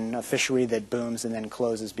 recovery, and then a fishery that booms and then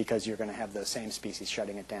closes because you're going to have those same species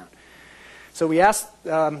shutting it down. So we asked,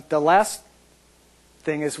 the last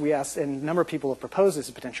thing is we asked, and a number of people have proposed as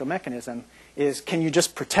a potential mechanism, is can you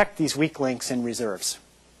just protect these weak links in reserves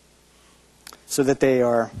so that they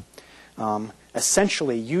are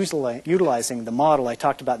essentially utilizing the model I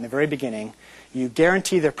talked about in the very beginning. You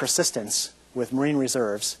guarantee their persistence with marine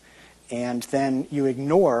reserves, and then you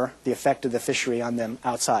ignore the effect of the fishery on them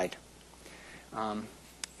outside.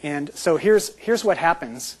 And so here's what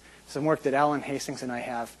happens. Some work that Alan Hastings and I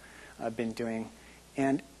have been doing.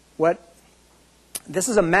 And this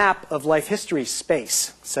is a map of life history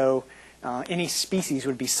space. So any species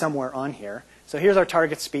would be somewhere on here. So here's our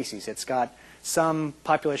target species. It's got some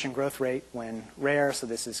population growth rate when rare, so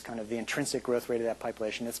this is kind of the intrinsic growth rate of that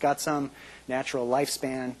population. It's got some natural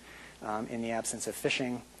lifespan in the absence of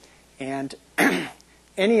fishing. And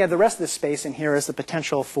any of the rest of the space in here is the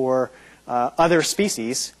potential for other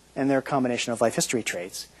species and their combination of life history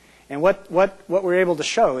traits. And what we're able to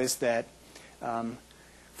show is that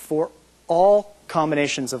for all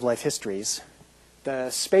combinations of life histories,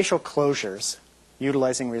 the spatial closures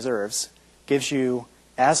utilizing reserves gives you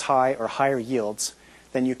as high or higher yields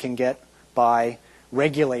than you can get by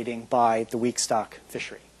regulating by the weak stock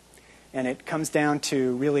fishery. And it comes down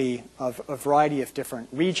to really a variety of different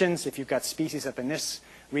regions. If you've got species up in this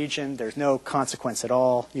region, there's no consequence at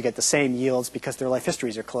all. You get the same yields because their life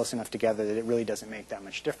histories are close enough together that it really doesn't make that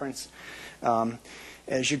much difference.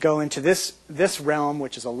 As you go into this realm,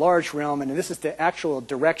 which is a large realm, and this is the actual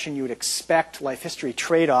direction you would expect life history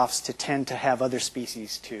trade-offs to tend to have other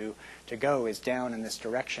species to go, is down in this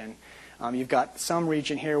direction. You've got some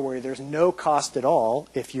region here where there's no cost at all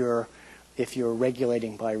if you're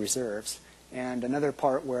regulating by reserves, and another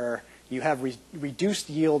part where you have reduced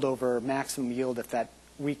yield over maximum yield if that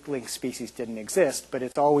weak link species didn't exist, but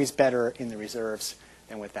it's always better in the reserves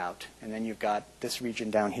than without. And then you've got this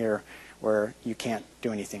region down here where you can't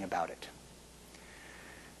do anything about it.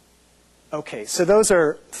 Okay, so those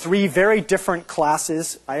are 3 very different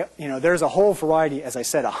classes. There's a whole variety, as I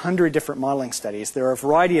said, 100 different modeling studies. There are a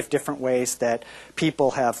variety of different ways that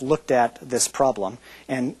people have looked at this problem.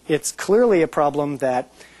 And it's clearly a problem that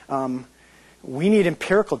we need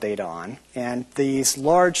empirical data on. And these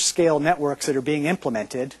large-scale networks that are being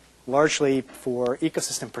implemented, largely for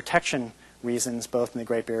ecosystem protection reasons, both in the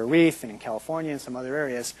Great Barrier Reef and in California and some other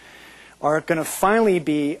areas, are going to finally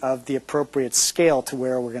be of the appropriate scale to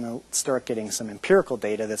where we're going to start getting some empirical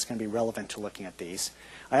data that's going to be relevant to looking at these.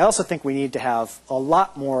 I also think we need to have a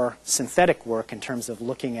lot more synthetic work in terms of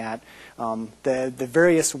looking at the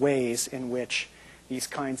various ways in which these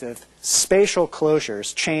kinds of spatial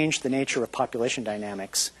closures change the nature of population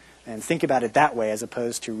dynamics, and think about it that way as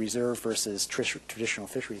opposed to reserve versus traditional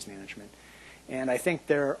fisheries management. And I think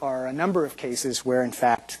there are a number of cases where, in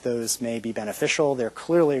fact, those may be beneficial. There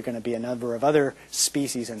clearly are going to be a number of other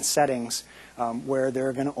species and settings where there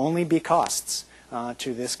are going to only be costs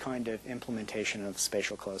to this kind of implementation of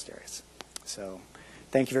spatial closed areas. So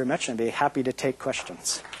thank you very much, and I'd be happy to take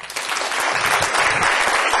questions.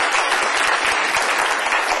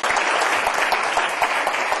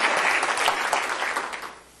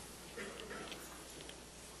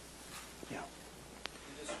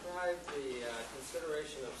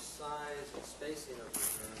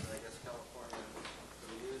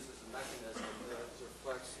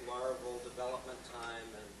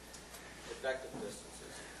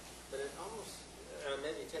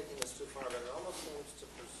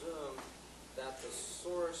 that the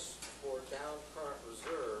source for down current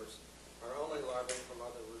reserves are only larvae from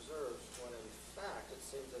other reserves, when in fact it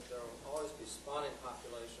seems that there will always be spawning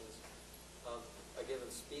populations of a given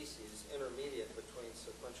species intermediate between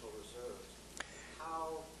sequential reserves.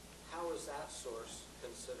 How is that source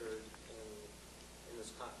considered in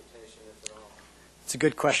this computation, if at all? It's a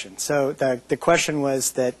good question. So the question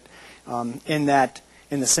was that in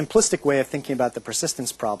the simplistic way of thinking about the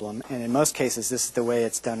persistence problem, and in most cases this is the way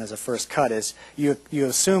it's done as a first cut, is you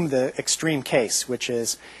assume the extreme case, which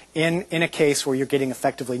is in a case where you're getting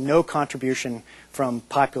effectively no contribution from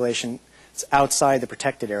populations outside the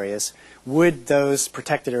protected areas, would those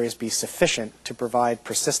protected areas be sufficient to provide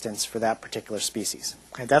persistence for that particular species?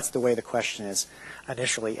 And that's the way the question is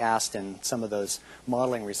initially asked, and some of those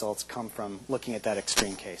modeling results come from looking at that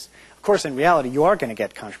extreme case. Of course, in reality, you are going to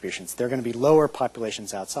get contributions. There are going to be lower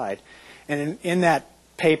populations outside. And in that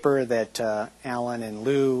paper that Alan and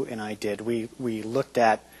Lou and I did, we looked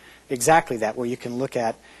at exactly that, where you can look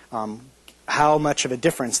at how much of a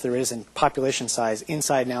difference there is in population size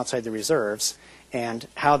inside and outside the reserves, and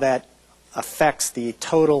how that affects the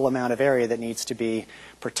total amount of area that needs to be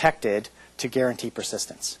protected to guarantee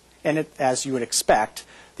persistence. And as you would expect,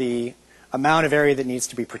 the amount of area that needs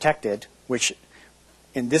to be protected, which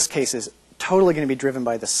in this case is totally going to be driven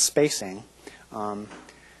by the spacing,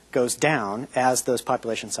 goes down as those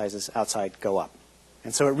population sizes outside go up.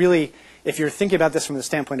 And so it really, if you're thinking about this from the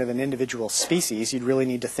standpoint of an individual species, you'd really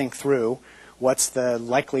need to think through what's the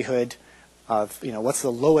likelihood of, what's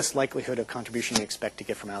the lowest likelihood of contribution you expect to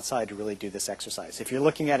get from outside to really do this exercise. If you're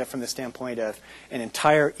looking at it from the standpoint of an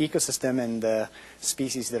entire ecosystem and the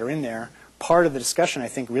species that are in there, part of the discussion I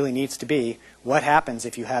think really needs to be what happens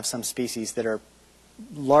if you have some species that are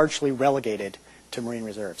largely relegated to marine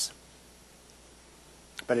reserves.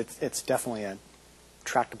 But it's definitely a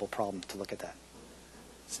tractable problem to look at that.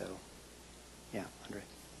 So, yeah, Andre.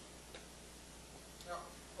 Yeah,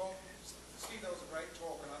 well, Steve, that was a great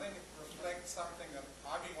talk, and I think it reflects something that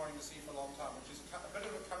I've been wanting to see for a long time, which is a bit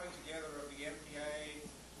of a coming together of the MPA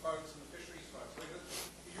folks and the fisheries folks. Because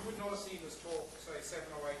you would not have seen this talk, say, 7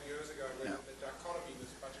 or 8 years ago, when the dichotomy was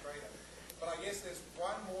much greater. But I guess there's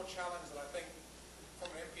one more challenge that I think from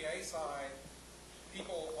an MPA side,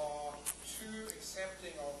 people are too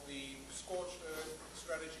accepting of the scorched earth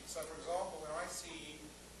strategy. So, for example, when I see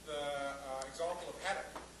the example of haddock,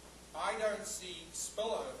 I don't see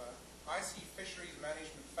spillover, I see fisheries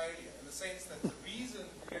management failure, in the sense that the reason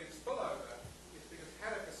we're getting spillover is because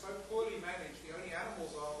haddock is so poorly managed, the only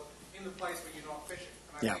animals are in the place where you're not fishing.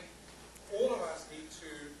 And I think all of us need to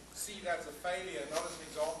see that as a failure, not as an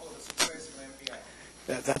example of a success of an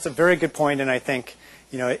MPA. That's a very good point, and I think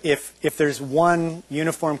if there's one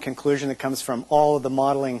uniform conclusion that comes from all of the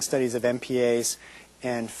modeling studies of MPAs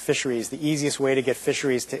and fisheries, the easiest way to get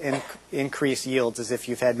fisheries to increase yields is if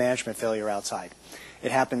you've had management failure outside.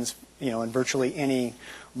 It happens in virtually any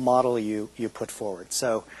model you put forward.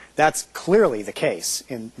 So that's clearly the case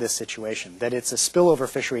in this situation, that it's a spillover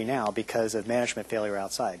fishery now because of management failure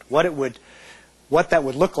outside. What that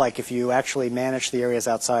would look like if you actually manage the areas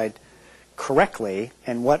outside correctly,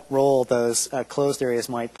 and what role those closed areas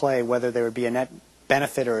might play, whether there would be a net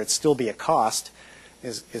benefit or it'd still be a cost,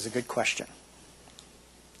 is a good question.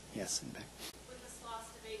 Yes, in back. With this loss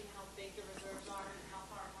debate and how big the reserves are and how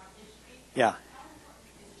far apart they should be, Yeah. how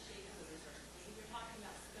important is the shape of the reserve? If we're talking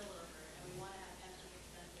about spillover and we want to have ethnic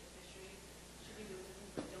benefit fisheries, should we be looking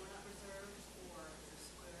for donut reserves or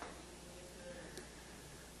square?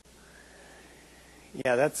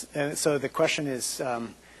 Yeah, so the question is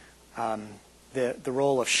the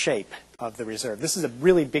role of shape of the reserve. This is a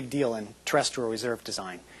really big deal in terrestrial reserve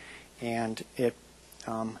design, and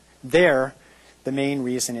the main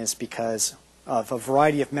reason is because of a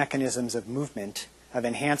variety of mechanisms of movement, of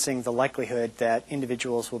enhancing the likelihood that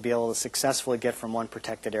individuals will be able to successfully get from one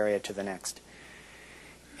protected area to the next.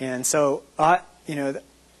 And so, I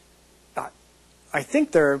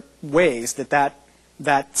think there are ways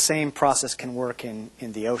that same process can work in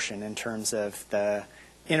the ocean in terms of the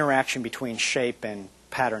interaction between shape and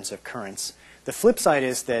patterns of currents. The flip side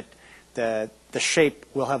is that the shape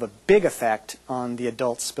will have a big effect on the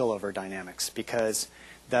adult spillover dynamics, because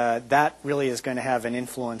that really is going to have an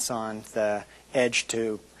influence on the edge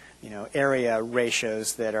to area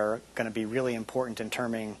ratios that are going to be really important in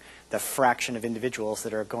determining the fraction of individuals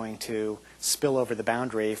that are going to spill over the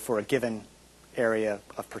boundary for a given area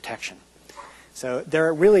of protection. So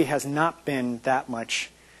there really has not been that much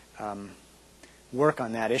work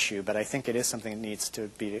on that issue, but I think it is something that needs to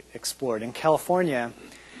be explored. In California,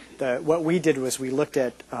 what we did was we looked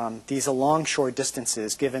at these along shore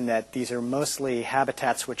distances, given that these are mostly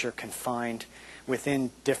habitats which are confined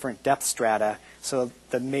within different depth strata. So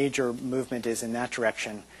the major movement is in that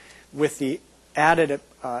direction, with the added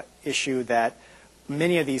issue that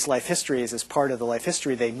many of these life histories, as part of the life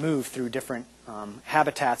history, they move through different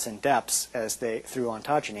habitats and depths through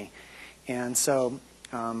ontogeny. And so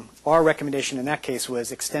our recommendation in that case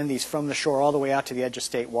was extend these from the shore all the way out to the edge of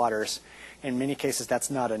state waters. In many cases, that's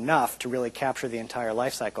not enough to really capture the entire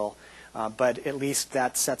life cycle, but at least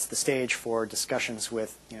that sets the stage for discussions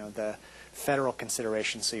with the federal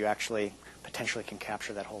considerations, so you actually potentially can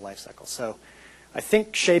capture that whole life cycle. So I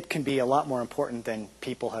think shape can be a lot more important than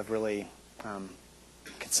people have really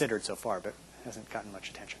considered so far, but hasn't gotten much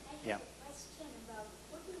attention. Yeah. Question about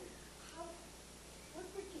what would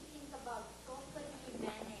you think about properly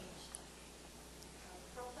managed,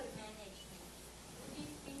 proper management? Would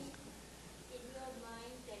it be in your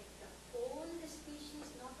mind that all the species,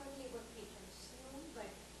 not only what we consume, but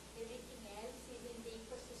everything else is in the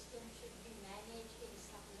ecosystem should be managed in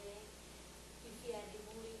some way? If we are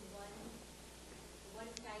removing one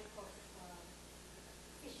type of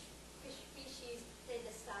fish species, say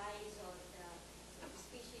the size or the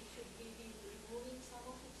species, should we be removing some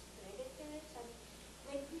of its predators? I mean,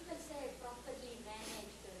 when people say properly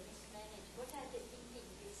managed or mismanaged, what are they thinking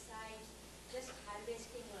besides just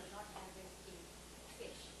harvesting or not harvesting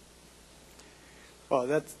fish? Well,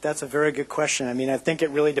 that's a very good question. I mean, I think it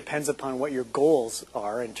really depends upon what your goals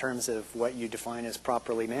are in terms of what you define as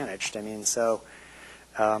properly managed. I mean, so,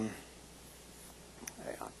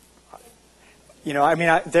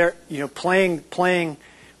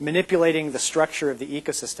 manipulating the structure of the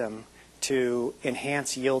ecosystem to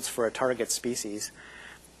enhance yields for a target species.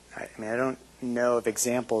 I don't know of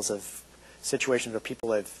examples of situations where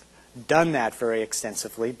people have done that very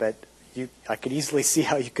extensively, but I could easily see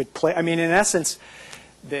how you could play. I mean, in essence,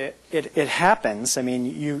 it happens. I mean,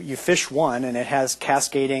 you fish one, and it has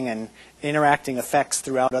cascading and interacting effects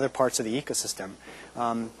throughout other parts of the ecosystem.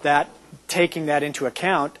 Taking that into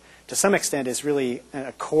account, to some extent, is really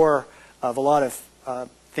a core of a lot of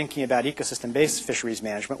thinking about ecosystem-based fisheries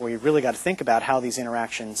management, where you've really got to think about how these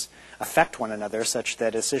interactions affect one another, such that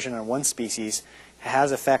a decision on one species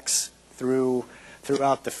has effects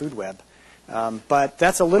throughout the food web. But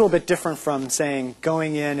that's a little bit different from saying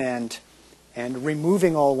going in and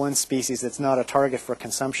removing all one species that's not a target for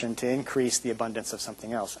consumption to increase the abundance of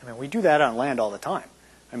something else. I mean, we do that on land all the time.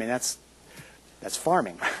 I mean, that's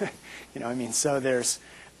farming. So there's,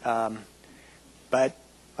 but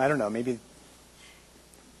I don't know, maybe,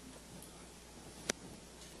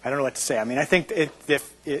 I don't know what to say. I mean, I think it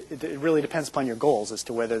really depends upon your goals as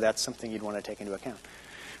to whether that's something you'd want to take into account.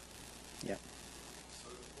 Yeah. So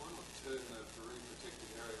why not turn that marine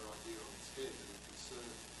protected area idea on its head and consider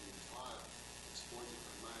the entire exploited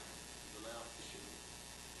domain and allow fishing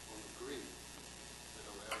on the grid that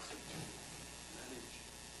allows it to manage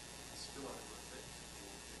the spillover effect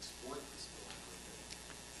or exploit the spillover effect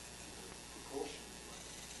and the precautions way.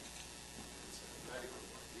 It's a valuable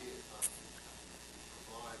idea, but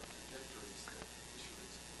provide trajectories that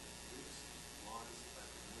fisheries can use, lines that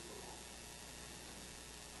can move along,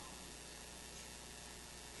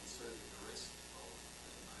 conserving the rest of the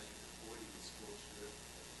domain, avoiding the scorched earth.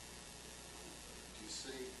 Do you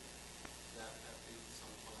see that happening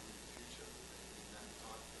sometime in the future? Would there be an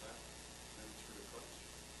appetite for that management approach?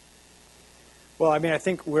 Well, I mean, I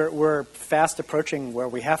think we're fast approaching where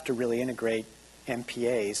we have to really integrate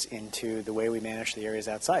MPAs into the way we manage the areas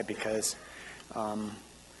outside, because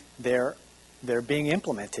they're being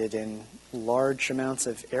implemented in large amounts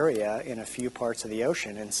of area in a few parts of the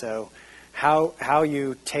ocean. And so how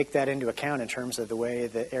you take that into account in terms of the way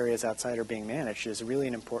the areas outside are being managed is really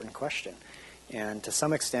an important question. And to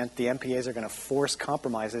some extent, the MPAs are going to force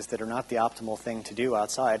compromises that are not the optimal thing to do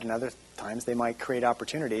outside. And other times, they might create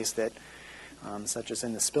opportunities that, such as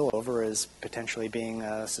in the spillover, is potentially being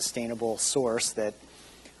a sustainable source that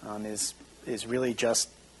is really just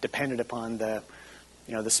dependent upon the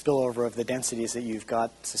spillover of the densities that you've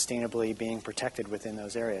got sustainably being protected within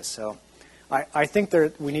those areas. So I think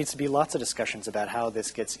we need to be lots of discussions about how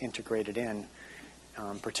this gets integrated in,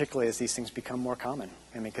 particularly as these things become more common.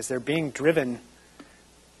 I mean, because they're being driven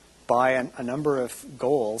by a number of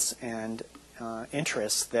goals and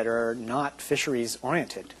interests that are not fisheries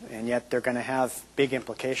oriented, and yet they're going to have big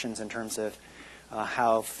implications in terms of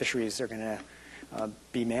how fisheries are going to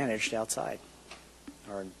be managed outside,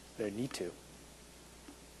 or they need to.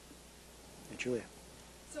 Julia.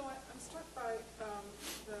 So I'm struck by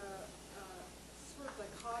the sort of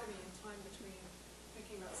dichotomy in time between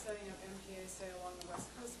thinking about setting up MPAs, say, along the West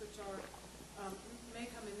Coast, which are may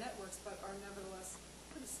come in networks, but are nevertheless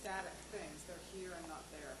pretty static things. They're here and not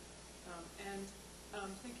there. And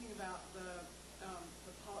thinking about the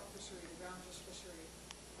the pollock fishery, the groundfish fishery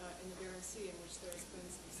in the Bering Sea, in which there's been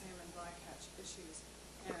some salmon bycatch issues.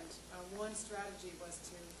 And one strategy was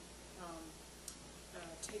to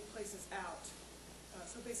take places out,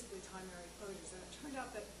 so basically time-area closures. And it turned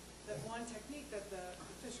out that one technique that the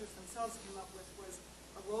fishers themselves came up with was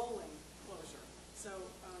a rolling closure. So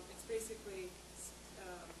it's basically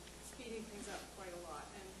speeding things up quite a lot.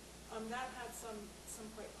 And that had some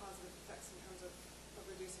quite positive effects in terms of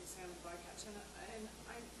reducing salmon bycatch. And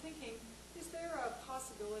I'm thinking, is there a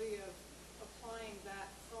possibility of applying that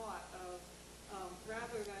thought of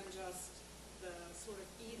rather than just the sort of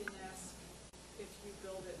Eden-esque, if you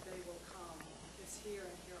build it, they will come, it's here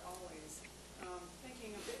and here always,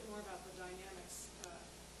 thinking a bit more about the dynamics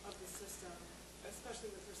of the system, especially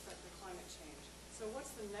with respect to climate change. So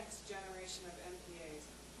what's the next generation of MPAs?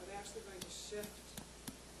 Are they actually going to shift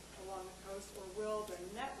along the coast, or will the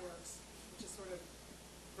networks, which is sort of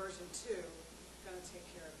version 2, going to take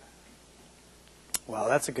care of that? Well,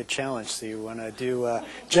 that's a good challenge. So you want to do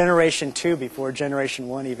generation 2 before generation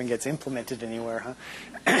 1 even gets implemented anywhere,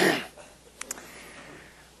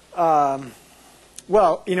 huh?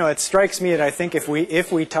 Well, you know, it strikes me that I think if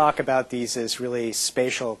we talk about these as really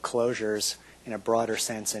spatial closures in a broader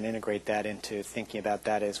sense and integrate that into thinking about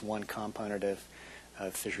that as one component of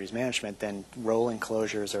fisheries management, then rolling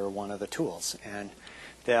closures are one of the tools. And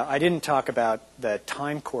I didn't talk about the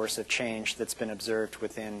time course of change that's been observed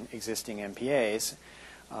within existing MPAs,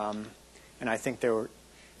 and I think there were,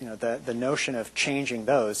 you know, the notion of changing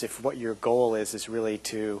those, if what your goal is really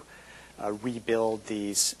to rebuild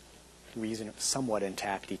these somewhat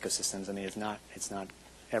intact ecosystems. I mean, it's not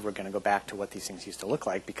ever going to go back to what these things used to look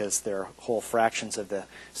like, because there are whole fractions of the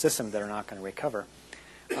system that are not going to recover.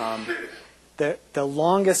 The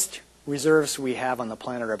longest reserves we have on the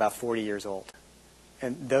planet are about 40 years old.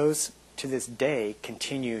 And those, to this day,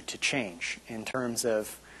 continue to change in terms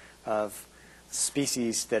of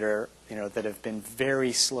species that are, you know, that have been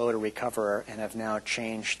very slow to recover and have now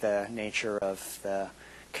changed the nature of the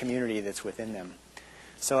community that's within them.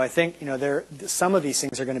 So I think, you know, some of these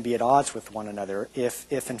things are going to be at odds with one another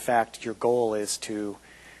if in fact your goal is to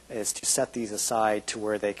set these aside to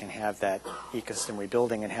where they can have that ecosystem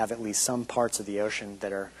rebuilding and have at least some parts of the ocean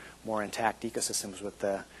that are more intact ecosystems with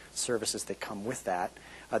the services that come with that.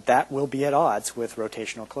 That will be at odds with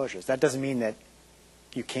rotational closures. That doesn't mean that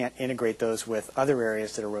you can't integrate those with other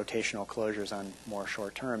areas that are rotational closures on more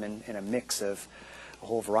short term in a mix of a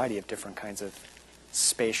whole variety of different kinds of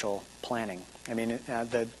spatial planning. I mean,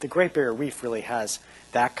 the Great Barrier Reef really has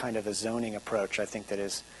that kind of a zoning approach, I think, that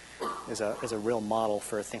is a real model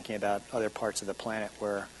for thinking about other parts of the planet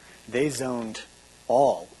where they zoned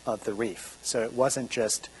all of the reef. So it wasn't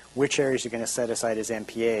just which areas you're going to set aside as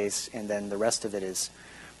MPAs and then the rest of it is,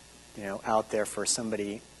 you know, out there for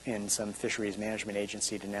somebody in some fisheries management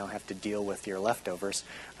agency to now have to deal with your leftovers.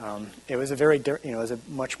 It was a it was a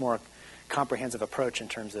much more comprehensive approach in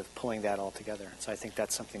terms of pulling that all together. So I think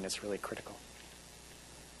that's something that's really critical.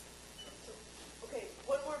 Okay,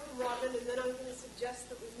 one more from Robin, and then I'm going to suggest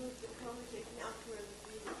that we move the conversation out to where the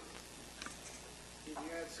meeting. You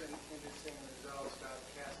had some interesting results about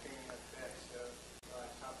casting effects of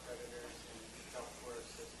top predators in kelp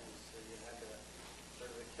forest systems. So you had the sort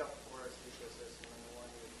of the kelp forest ecosystem and the one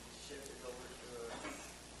that shifted over to a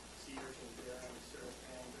sea urchin bearing sort of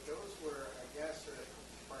thing. But those were, I guess, sort of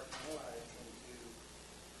compartmentalized into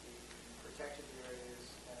the protected areas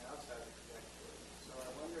and outside the protected areas. So I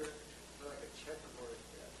wonder, sort of like a checkerboard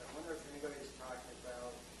effect, I wonder if anybody's talking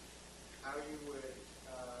about how you would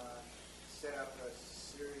set up a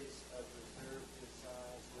series of reserve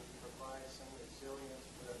designs that would provide some resilience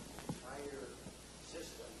for the entire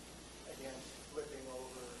system against flipping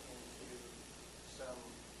over into some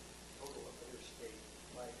total other state.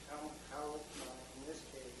 Like how in this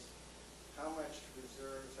case, how much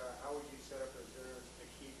reserves are, how would you set up reserves to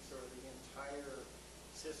keep sort of the entire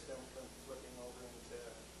system from flipping over into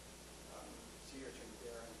sea urchin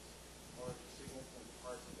bearings or significant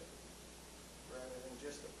parts of it, rather than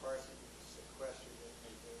just the parts that you sequestered it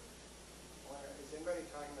into? Is anybody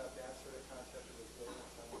talking about that sort of concept of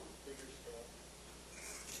resilience on a bigger scale?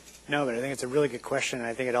 No, but I think it's a really good question, and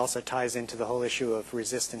I think it also ties into the whole issue of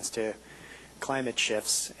resistance to climate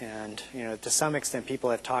shifts. And, you know, to some extent,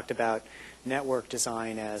 people have talked about network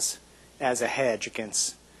design as a hedge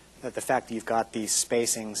against the fact that you've got these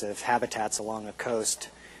spacings of habitats along the coast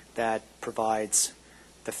that provides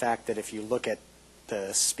the fact that if you look at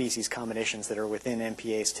the species combinations that are within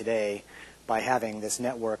MPAs today, by having this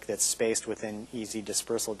network that's spaced within easy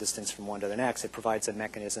dispersal distance from one to the next, it provides a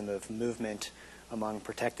mechanism of movement among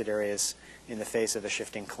protected areas in the face of a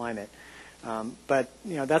shifting climate. But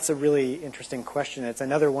that's a really interesting question. It's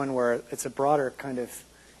another one where it's a broader kind of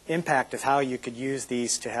impact of how you could use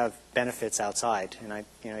these to have benefits outside. And I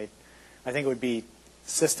think it would be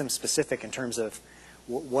system specific in terms of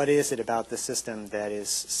what is it about the system that is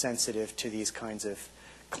sensitive to these kinds of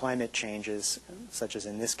climate changes, such as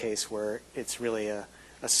in this case where it's really a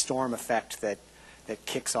storm effect that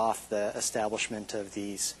kicks off the establishment of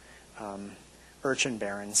these urchin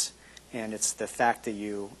barrens. And it's the fact that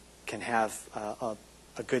you can have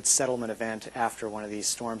a good settlement event after one of these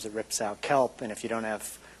storms that rips out kelp, and if you don't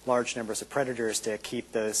have large numbers of predators to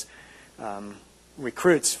keep those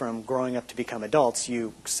recruits from growing up to become adults,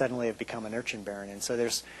 you suddenly have become an urchin barren. And so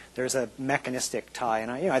there's a mechanistic tie.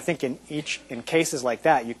 And I think in cases like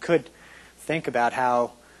that, you could think about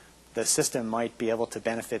how the system might be able to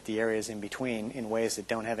benefit the areas in between in ways that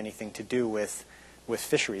don't have anything to do with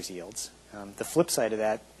fisheries yields. The flip side of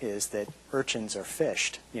that is that urchins are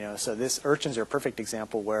fished. So urchins are a perfect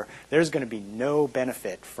example where there's going to be no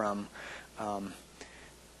benefit from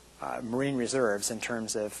marine reserves in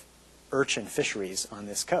terms of urchin fisheries on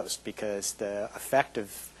this coast, because the effect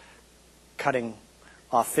of cutting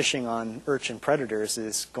off fishing on urchin predators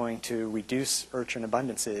is going to reduce urchin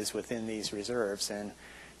abundances within these reserves, and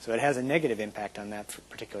so it has a negative impact on that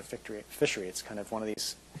particular fishery. It's kind of one of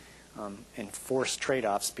these enforced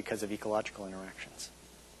trade-offs because of ecological interactions.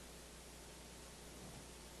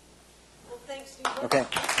 Well, thanks, Steve. Okay.